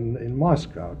 Kosygin in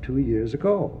Moscow 2 years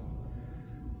ago.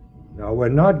 Now, we're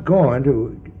not going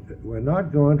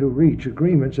to reach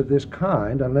agreements of this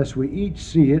kind unless we each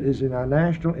see it as in our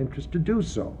national interest to do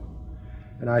so.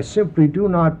 And I simply do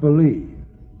not believe,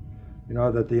 you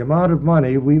know, that the amount of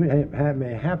money we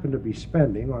may happen to be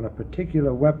spending on a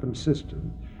particular weapon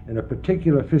system in a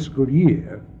particular fiscal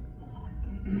year,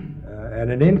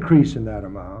 and an increase in that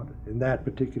amount in that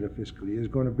particular fiscal year is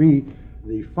going to be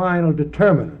the final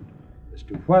determinant as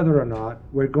to whether or not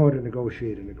we're going to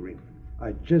negotiate an agreement.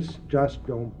 I just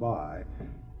don't buy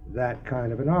that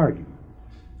kind of an argument.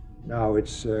 Now,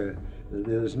 there's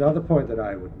another point that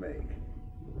I would make,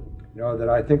 you know, that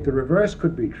I think the reverse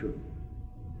could be true.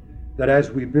 That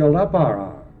as we build up our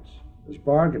arms as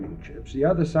bargaining chips, the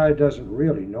other side doesn't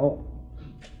really know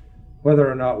whether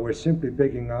or not we're simply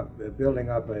building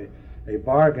up a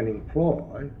bargaining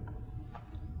ploy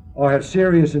or have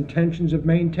serious intentions of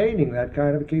maintaining that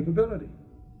kind of a capability.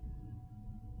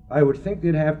 I would think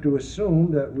they'd have to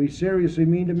assume that we seriously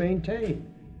mean to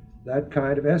maintain that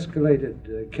kind of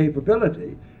escalated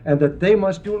capability and that they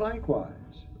must do likewise.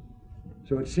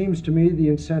 So it seems to me the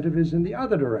incentive is in the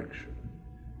other direction.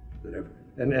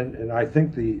 And I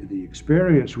think the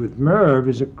experience with MERV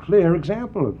is a clear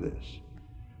example of this.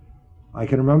 I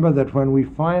can remember that when we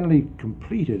finally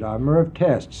completed our MIRV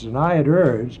tests, and I had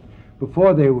urged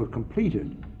before they were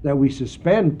completed that we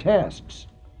suspend tests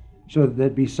so that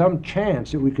there'd be some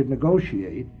chance that we could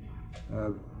negotiate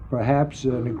perhaps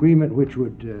an agreement which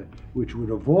would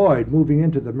avoid moving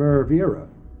into the MIRV era.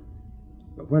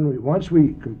 But once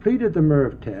we completed the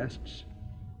MIRV tests,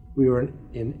 we were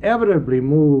inevitably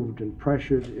moved and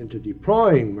pressured into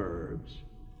deploying MIRVs.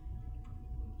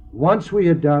 Once we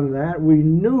had done that, we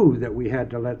knew that we had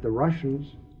to let the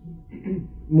Russians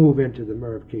move into the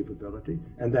MIRV capability,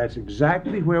 and that's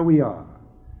exactly where we are.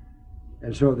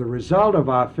 And so the result of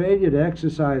our failure to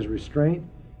exercise restraint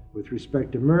with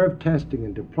respect to MIRV testing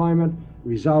and deployment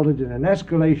resulted in an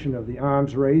escalation of the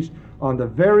arms race on the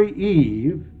very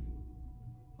eve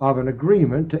of an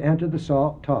agreement to enter the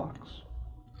SALT talks.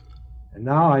 And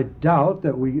now I doubt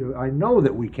that I know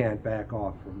that we can't back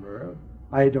off from MIRV.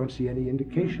 I don't see any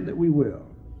indication that we will.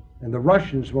 And the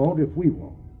Russians won't if we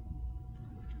won't.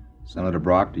 Senator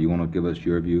Brock, do you want to give us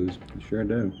your views? Sure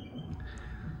do.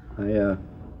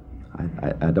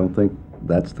 I don't think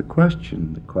that's the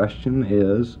question. The question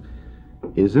is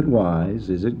it wise?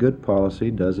 Is it good policy?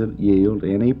 Does it yield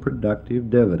any productive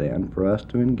dividend for us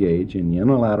to engage in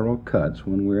unilateral cuts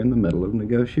when we're in the middle of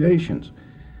negotiations?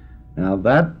 Now,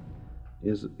 that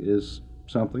is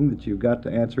something that you've got to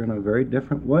answer in a very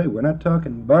different way. We're not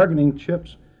talking bargaining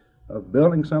chips of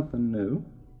building something new.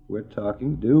 We're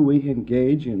talking, do we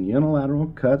engage in unilateral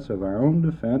cuts of our own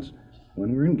defense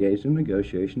when we're engaged in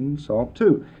negotiation in SALT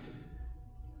II?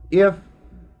 If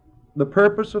the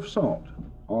purpose of SALT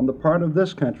on the part of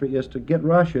this country is to get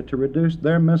Russia to reduce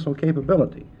their missile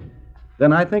capability,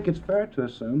 then I think it's fair to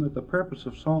assume that the purpose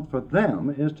of SALT for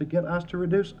them is to get us to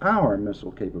reduce our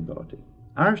missile capability,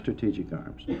 our strategic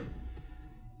arms.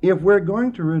 If we're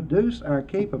going to reduce our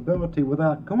capability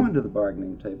without going to the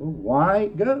bargaining table, why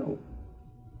go?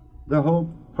 The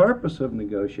whole purpose of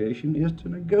negotiation is to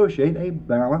negotiate a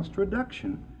balanced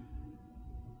reduction.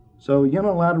 So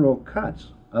unilateral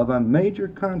cuts of a major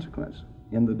consequence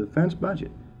in the defense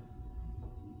budget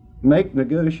make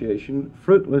negotiation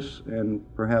fruitless and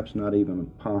perhaps not even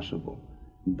possible.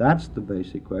 That's the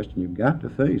basic question you've got to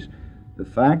face. The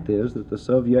fact is that the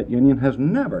Soviet Union has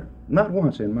never, not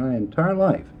once in my entire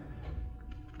life,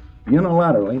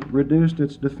 unilaterally reduced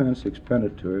its defense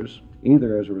expenditures,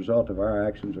 either as a result of our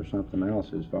actions or something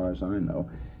else, as far as I know.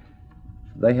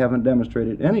 They haven't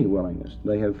demonstrated any willingness.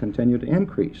 They have continued to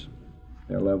increase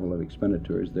their level of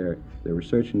expenditures, their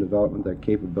research and development, their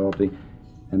capability,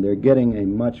 and they're getting a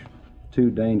much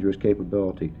too dangerous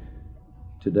capability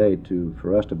today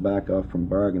for us to back off from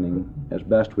bargaining as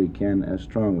best we can, as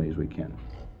strongly as we can.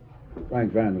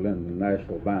 Frank Van der Linden,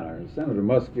 Nashville Banner. And Senator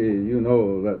Muskie, you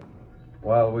know that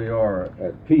while we are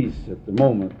at peace at the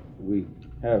moment, we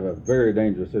have a very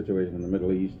dangerous situation in the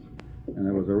Middle East, and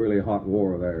there was a really hot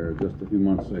war there just a few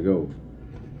months ago.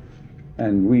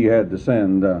 And we had to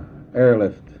send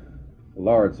airlift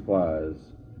large supplies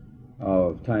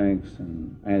of tanks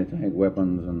and anti-tank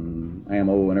weapons and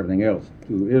ammo and everything else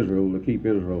to Israel to keep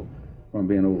Israel from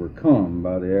being overcome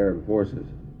by the Arab forces.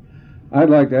 I'd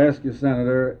like to ask you,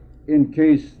 Senator, in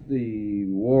case the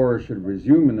war should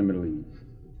resume in the Middle East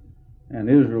and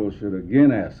Israel should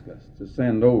again ask us to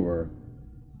send over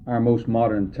our most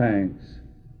modern tanks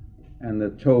and the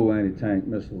TOW anti-tank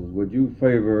missiles, would you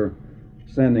favor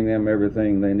sending them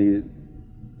everything they needed?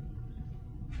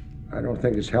 I don't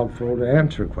think it's helpful to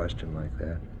answer a question like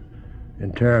that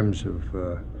in terms of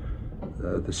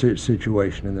the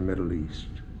situation in the Middle East.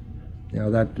 You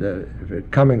know, that if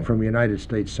it coming from a United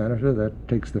States senator, that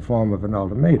takes the form of an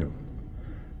ultimatum.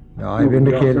 Now, I've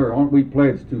indicated... Sir, aren't we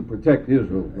pledged to protect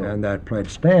Israel? And that pledge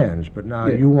stands, but now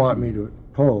you want me to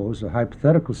pose a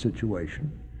hypothetical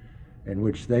situation in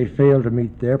which they fail to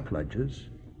meet their pledges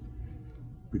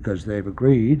because they've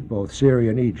agreed, both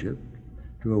Syria and Egypt,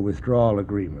 to a withdrawal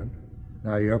agreement.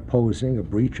 Now you're posing a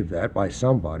breach of that by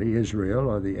somebody, Israel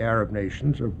or the Arab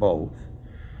nations or both,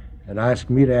 and ask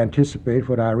me to anticipate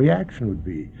what our reaction would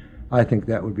be. I think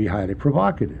that would be highly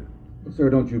provocative. Well,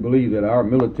 sir, don't you believe that our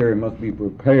military must be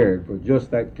prepared for just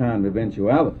that kind of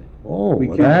eventuality? Oh,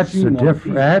 well, that's a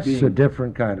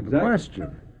different kind of a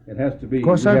question. It has to be. Of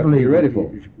course, I believe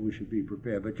we should be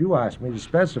prepared, but you asked me to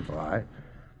specify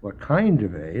what kind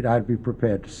of aid I'd be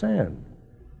prepared to send.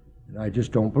 And I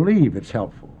just don't believe it's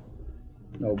helpful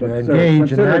to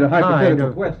engage in that kind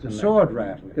of sword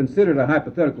rattling. Consider the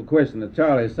hypothetical question that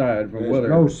Charlie cited from whether...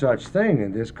 There's no such thing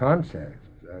in this context.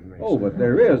 But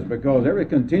there is, because every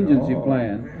contingency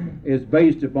plan is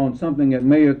based upon something that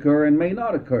may occur and may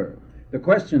not occur. The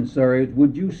question, sir, is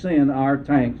would you send our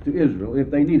tanks to Israel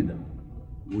if they needed them?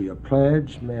 We are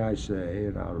pledged, may I say,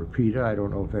 and I'll repeat it, I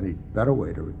don't know of any better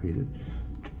way to repeat it,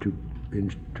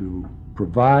 to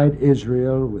provide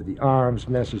Israel with the arms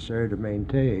necessary to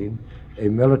maintain a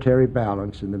military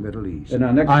balance in the Middle East. And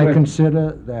our next I question-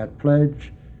 consider that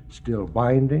pledge still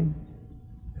binding,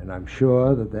 and I'm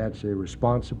sure that that's a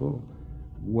responsible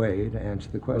way to answer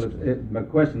the Well, question. my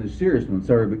question is a serious one,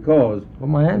 sir, because Well,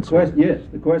 my the answer question, is- yes,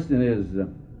 the question is,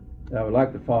 I would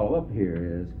like to follow up here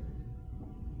is,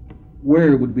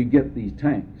 where would we get these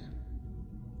tanks?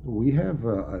 We have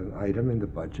an item in the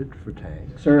budget for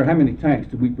tanks. Sir, how many tanks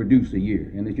do we produce a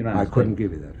year in the United I States? couldn't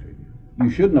give you that figure. You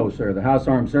should know, sir, the House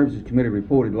Armed Services Committee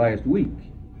reported last week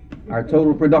our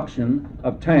total production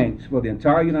of tanks for the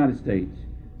entire United States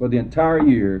for the entire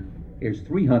year is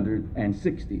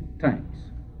 360 tanks,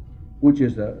 which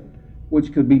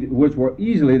were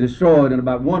easily destroyed in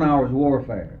about 1 hour's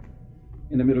warfare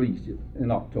in the Middle East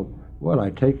in October. Well, I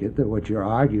take it that what you're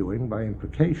arguing by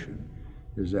implication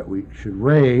is that we should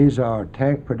raise our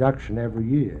tank production every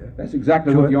year. That's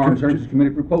exactly To- what the Armed to- Services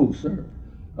Committee proposed, sir.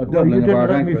 A Well, you doubling of our didn't let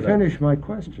tank me production. finish my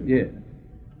question. Yeah.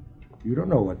 You don't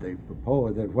know what they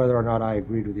proposed, that whether or not I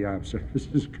agreed with the Armed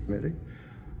Services Committee.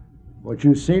 What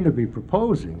you seem to be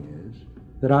proposing is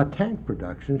that our tank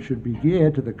production should be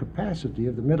geared to the capacity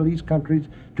of the Middle East countries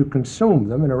to consume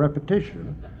them in a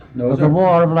repetition No, of sir. the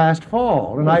war of last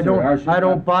fall. And No, I sir, I should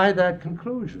don't not- buy that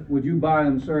conclusion. Would you buy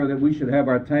them, sir, that we should have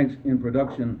our tanks in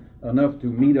production enough to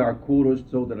meet our quotas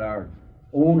so that our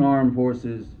own armed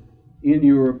forces in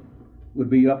Europe would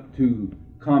be up to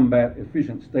combat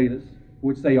efficient status,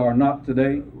 which they are not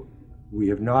today? We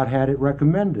have not had it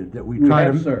recommended that we We try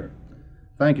have, to... sir.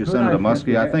 Thank you, Could Senator I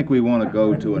Muskie. I finish? think we want to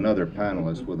go to another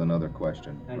panelist with another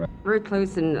question. Right. Ruth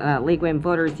Cluson, League Women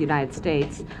Voters, United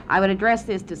States. I would address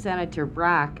this to Senator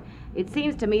Brock. It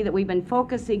seems to me that we've been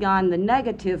focusing on the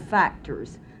negative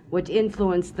factors which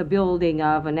influence the building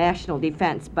of a national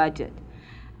defense budget.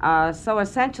 So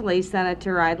essentially,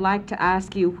 Senator, I'd like to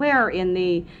ask you where in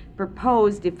the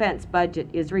proposed defense budget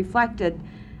is reflected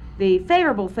the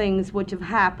favorable things which have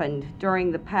happened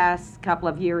during the past couple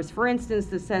of years. For instance,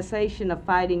 the cessation of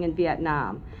fighting in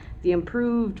Vietnam, the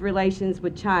improved relations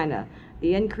with China,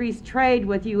 the increased trade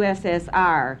with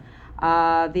USSR,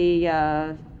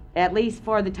 at least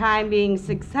for the time being,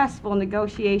 successful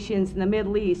negotiations in the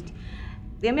Middle East.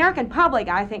 The American public,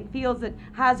 I think, feels it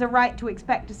has a right to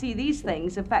expect to see these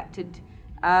things affect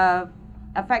the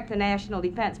national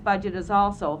defense budget as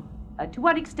also. To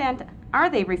what extent are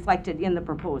they reflected in the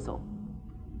proposal?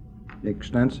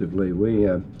 Extensively. We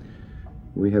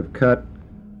have cut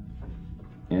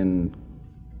in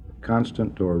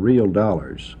constant or real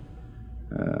dollars,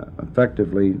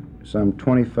 effectively some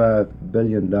 $25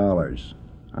 billion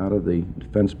out of the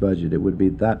defense budget. It would be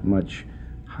that much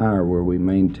higher were we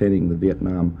maintaining the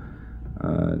Vietnam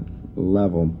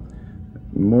level.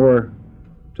 More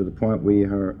to the point, we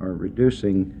are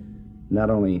reducing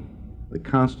not only the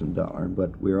constant dollar,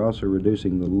 but we're also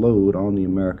reducing the load on the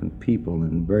American people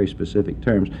in very specific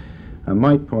terms. I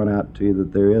might point out to you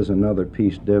that there is another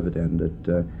peace dividend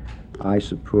that I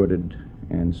supported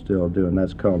and still do, and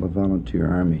that's called the volunteer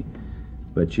army.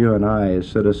 But you and I, as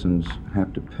citizens,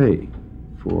 have to pay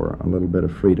for a little bit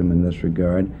of freedom in this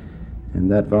regard, and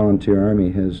that volunteer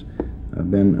army has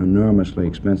been enormously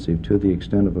expensive, to the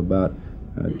extent of about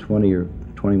 20 or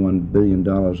 $21 billion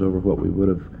over what we would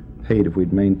have paid if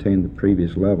we'd maintained the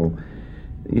previous level.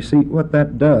 You see, what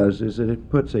that does is that it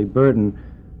puts a burden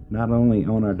not only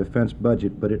on our defense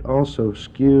budget, but it also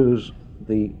skews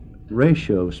the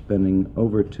ratio of spending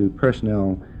over to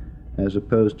personnel as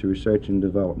opposed to research and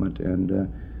development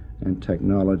and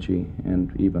technology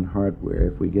and even hardware,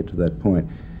 if we get to that point,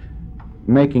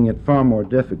 making it far more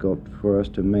difficult for us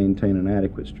to maintain an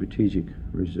adequate strategic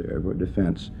reserve or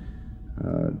defense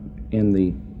in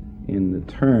the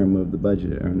term of the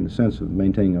budget, or in the sense of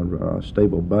maintaining a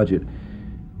stable budget.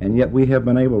 And yet we have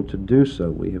been able to do so.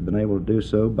 We have been able to do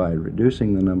so by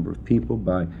reducing the number of people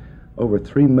by over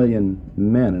 3 million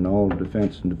men in all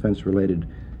defense and defense-related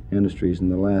industries in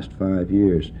the last 5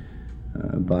 years,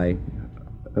 by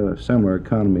similar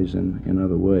economies in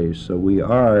other ways. So we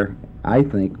are, I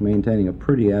think, maintaining a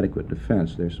pretty adequate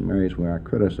defense. There's some areas where I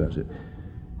criticize it,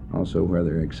 also where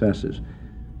there are excesses.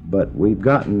 But we've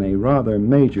gotten a rather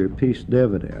major peace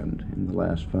dividend in the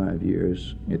last 5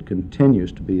 years. It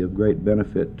continues to be of great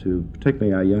benefit to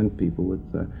particularly our young people, with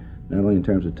not only in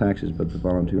terms of taxes, but the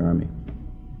volunteer army.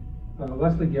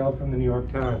 Leslie Gell from the New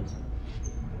York Times.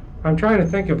 I'm trying to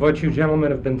think of what you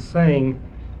gentlemen have been saying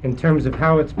in terms of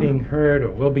how it's being heard or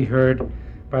will be heard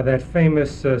by that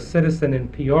famous citizen in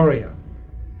Peoria.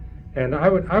 And I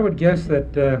would guess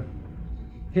that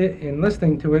in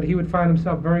listening to it, he would find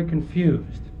himself very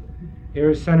confused. Here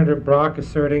is Senator Brock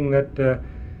asserting that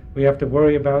we have to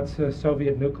worry about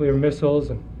Soviet nuclear missiles,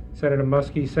 and Senator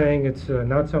Muskie saying it's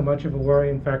not so much of a worry,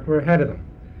 in fact, we're ahead of them.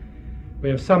 We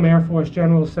have some Air Force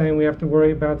generals saying we have to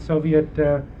worry about Soviet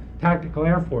tactical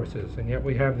air forces, and yet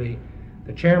we have the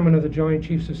chairman of the Joint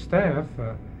Chiefs of Staff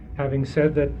having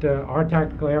said that our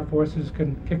tactical air forces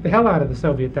can kick the hell out of the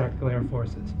Soviet tactical air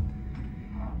forces.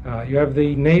 You have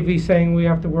the Navy saying we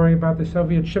have to worry about the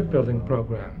Soviet shipbuilding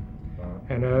program,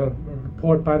 and a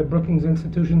report by the Brookings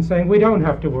Institution saying we don't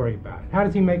have to worry about it. How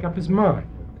does he make up his mind?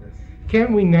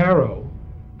 Can't we narrow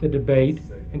the debate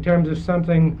in terms of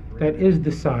something that is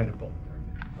decidable?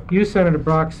 You, Senator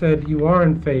Brock, said you are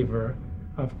in favor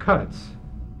of cuts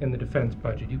in the defense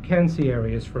budget. You can see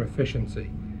areas for efficiency.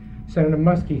 Senator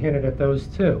Muskie hinted at those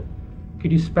too.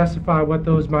 Could you specify what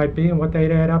those might be and what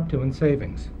they'd add up to in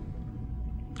savings?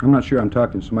 I'm not sure I'm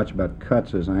talking so much about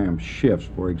cuts as I am shifts.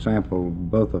 For example,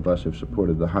 both of us have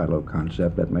supported the high-low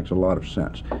concept. That makes a lot of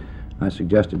sense. I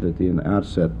suggested at the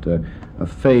outset a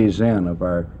phase-in of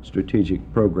our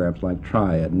strategic programs like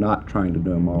Triad, not trying to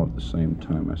do them all at the same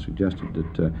time. I suggested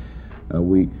that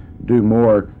we do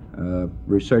more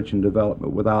research and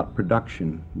development without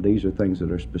production. These are things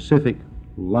that are specific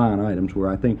line items where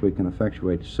I think we can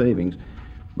effectuate savings,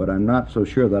 but I'm not so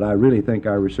sure that I really think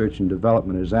our research and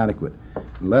development is adequate.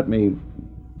 Let me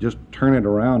just turn it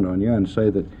around on you and say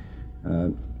that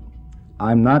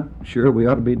I'm not sure we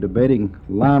ought to be debating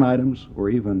line items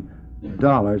or even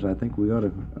dollars. I think we ought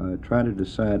to try to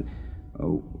decide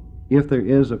if there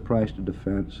is a price to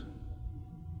defense,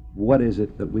 what is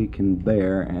it that we can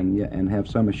bear and have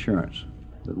some assurance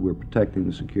that we're protecting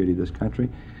the security of this country.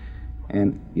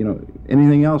 And, you know,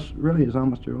 anything else really is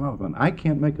almost irrelevant. I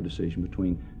can't make a decision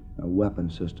between weapon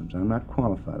systems. I'm not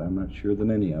qualified. I'm not sure that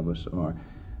any of us are.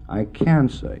 I can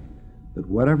say that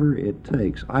whatever it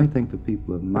takes, I think the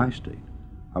people of my state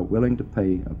are willing to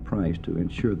pay a price to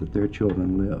ensure that their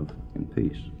children live in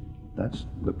peace. That's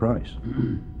the price.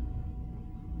 Do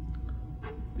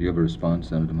you have a response,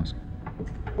 Senator Muskie?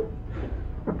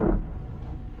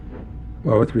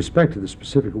 Well, with respect to the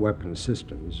specific weapon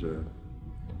systems,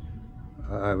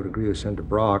 I would agree with Senator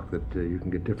Brock that you can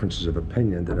get differences of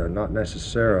opinion that are not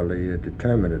necessarily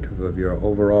determinative of your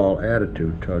overall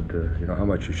attitude toward how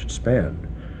much you should spend.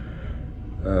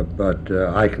 But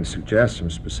I can suggest some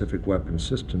specific weapon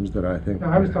systems that I think... No,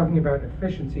 I was talking about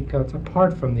efficiency cuts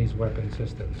apart from these weapon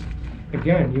systems.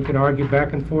 Again, you can argue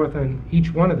back and forth on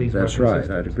each one of these weapon systems. That's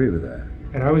right, I'd agree with that.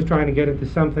 And I was trying to get it to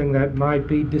something that might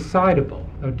be decidable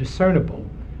or discernible,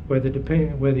 where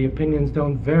the opinions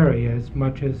don't vary as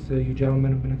much as you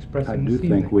gentlemen have been expressing this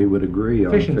evening. I do think we would agree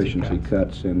on efficiency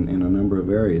cuts in a number of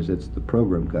areas. It's the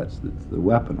program cuts, it's the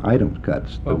weapon items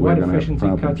cuts that we're going to have problems. What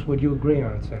efficiency cuts would you agree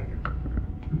on, Senator?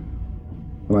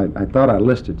 Well, I thought I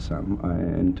listed some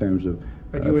in terms of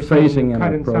but you were saying you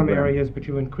cut in some areas, but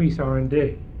you increase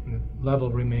R&D, and the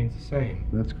level remains the same.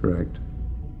 That's correct.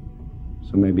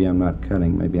 So maybe I'm not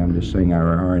cutting. Maybe I'm just saying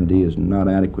our R&D is not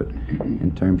adequate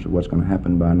in terms of what's going to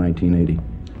happen by 1980.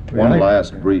 One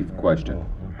last brief question.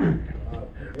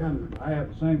 Again, I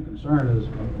have the same concern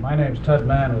as, my name's Ted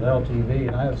Mann with LTV,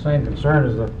 and I have the same concern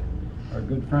as our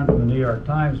good friend from the New York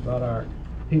Times about our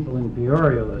people in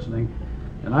Peoria listening.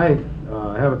 And I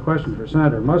have a question for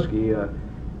Senator Muskie.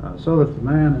 So that the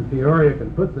man in Peoria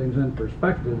can put things in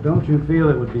perspective, don't you feel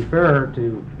it would be fairer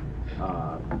to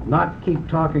not keep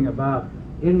talking about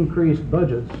increased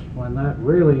budgets when that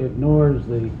really ignores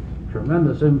the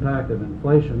tremendous impact of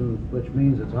inflation, which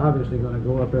means it's obviously going to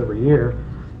go up every year?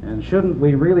 And shouldn't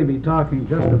we really be talking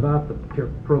just about the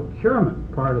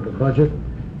procurement part of the budget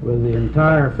with the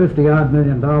entire $50-odd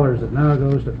million that now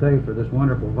goes to pay for this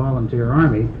wonderful volunteer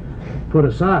army put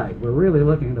aside? We're really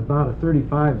looking at about a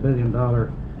 $35 billion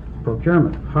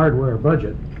procurement hardware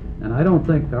budget, and I don't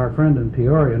think our friend in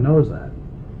Peoria knows that.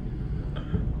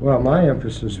 Well, my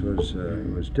emphasis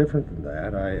was different than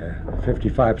that.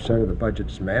 55% of the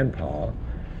budget's manpower.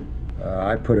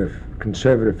 I put a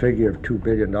conservative figure of $2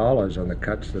 billion on the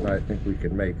cuts that I think we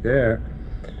can make there,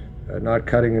 not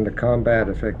cutting into combat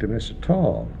effectiveness at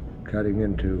all, cutting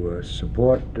into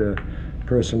support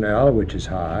personnel, which is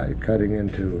high, cutting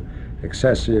into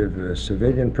excessive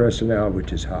civilian personnel,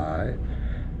 which is high,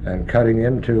 and cutting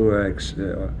into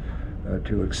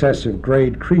to excessive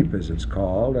grade creep, as it's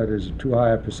called. That is, too high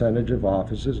a percentage of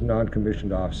officers,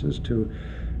 non-commissioned officers, to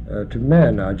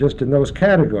men. Now, just in those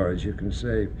categories, you can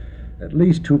save at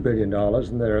least $2 billion,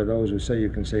 and there are those who say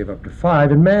you can save up to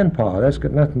 $5 in manpower. That's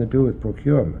got nothing to do with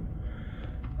procurement.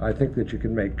 I think that you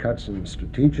can make cuts in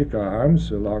strategic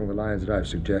arms along the lines that I've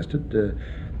suggested.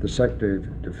 The Secretary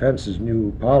of Defense's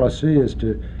new policy is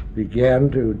to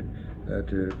begin to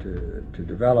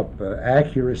develop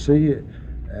accuracy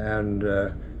and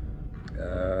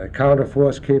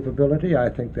counterforce capability. I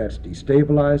think that's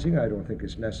destabilizing. I don't think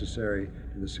it's necessary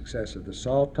to the success of the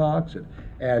SALT talks. It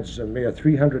adds a mere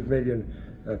 $300 million,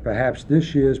 perhaps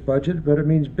this year's budget, but it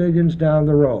means billions down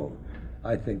the road.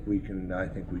 I think we can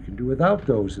do without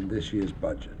those in this year's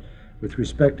budget. With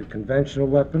respect to conventional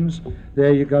weapons,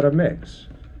 there you got a mix.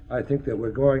 I think that we're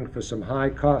going for some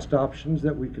high-cost options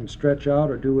that we can stretch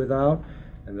out or do without,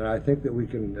 and then I think that we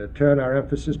can turn our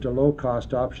emphasis to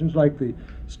low-cost options like the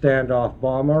standoff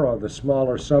bomber or the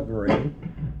smaller submarine,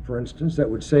 for instance, that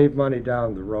would save money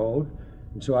down the road.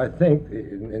 And so I think,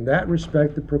 in that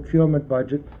respect, the procurement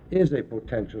budget is a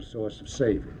potential source of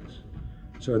savings.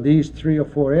 So in these 3 or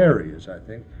 4 areas, I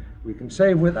think, we can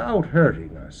save without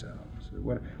hurting ourselves.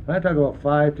 When I talk about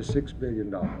 $5 to $6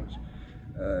 billion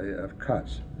of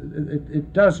cuts,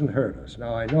 it doesn't hurt us.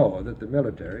 Now, I know that the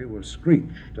military will screech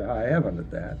to high heaven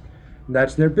at that, and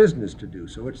that's their business to do.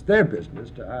 So it's their business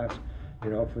to ask,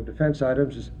 for defense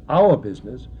items. It's our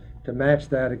business to match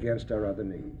that against our other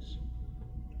needs.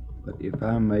 But if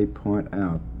I may point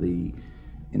out, the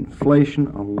inflation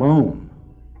alone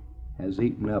has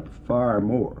eaten up far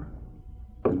more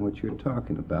than what you're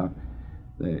talking about.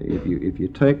 If you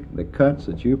take the cuts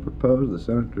that you propose, the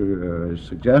Senator is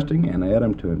suggesting, and add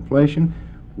them to inflation,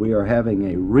 we are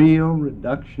having a real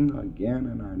reduction again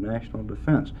in our national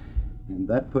defense. And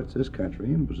that puts this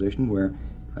country in a position where,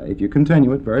 if you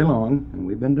continue it very long, and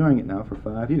we've been doing it now for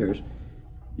 5 years,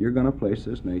 you're going to place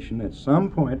this nation at some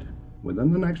point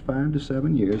within the next 5 to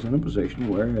 7 years in a position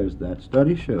where, as that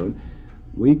study showed,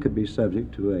 we could be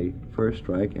subject to a first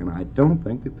strike, and I don't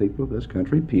think the people of this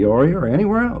country, Peoria or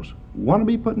anywhere else, want to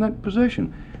be put in that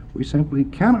position. We simply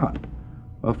cannot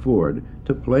afford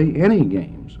to play any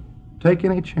games, take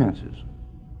any chances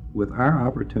with our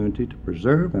opportunity to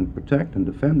preserve and protect and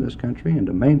defend this country and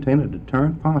to maintain a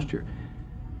deterrent posture.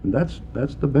 And that's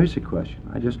the basic question.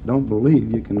 I just don't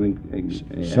believe you can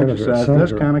exercise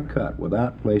this kind of cut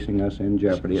without placing us in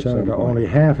jeopardy at some point. Senator, only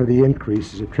half of the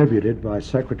increase is attributed by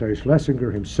Secretary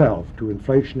Schlesinger himself to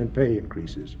inflation and pay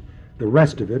increases. The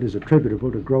rest of it is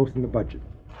attributable to growth in the budget.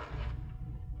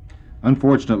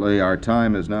 Unfortunately, our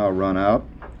time has now run out.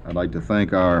 I'd like to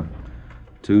thank our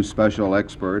 2 special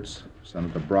experts,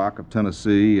 Senator Brock of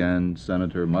Tennessee and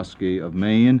Senator Muskie of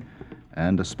Maine,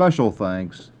 and a special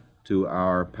thanks to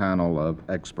our panel of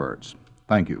experts.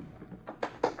 Thank you.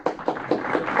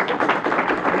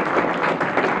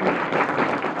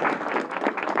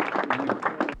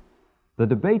 The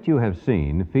debate you have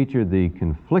seen featured the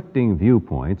conflicting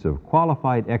viewpoints of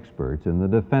qualified experts in the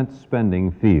defense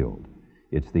spending field.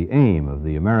 It's the aim of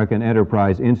the American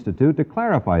Enterprise Institute to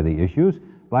clarify the issues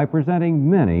by presenting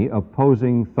many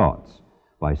opposing thoughts.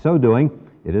 By so doing,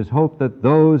 it is hoped that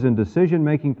those in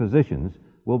decision-making positions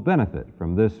will benefit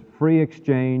from this free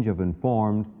exchange of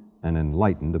informed and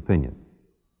enlightened opinion.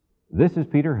 This is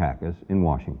Peter Hackus in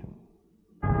Washington.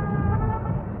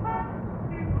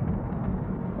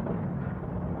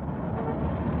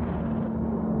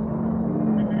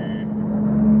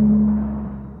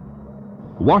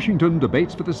 Washington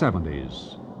Debates for the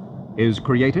 70s is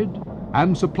created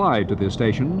and supplied to this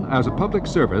station as a public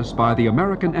service by the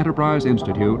American Enterprise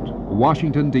Institute,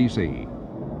 Washington, D.C.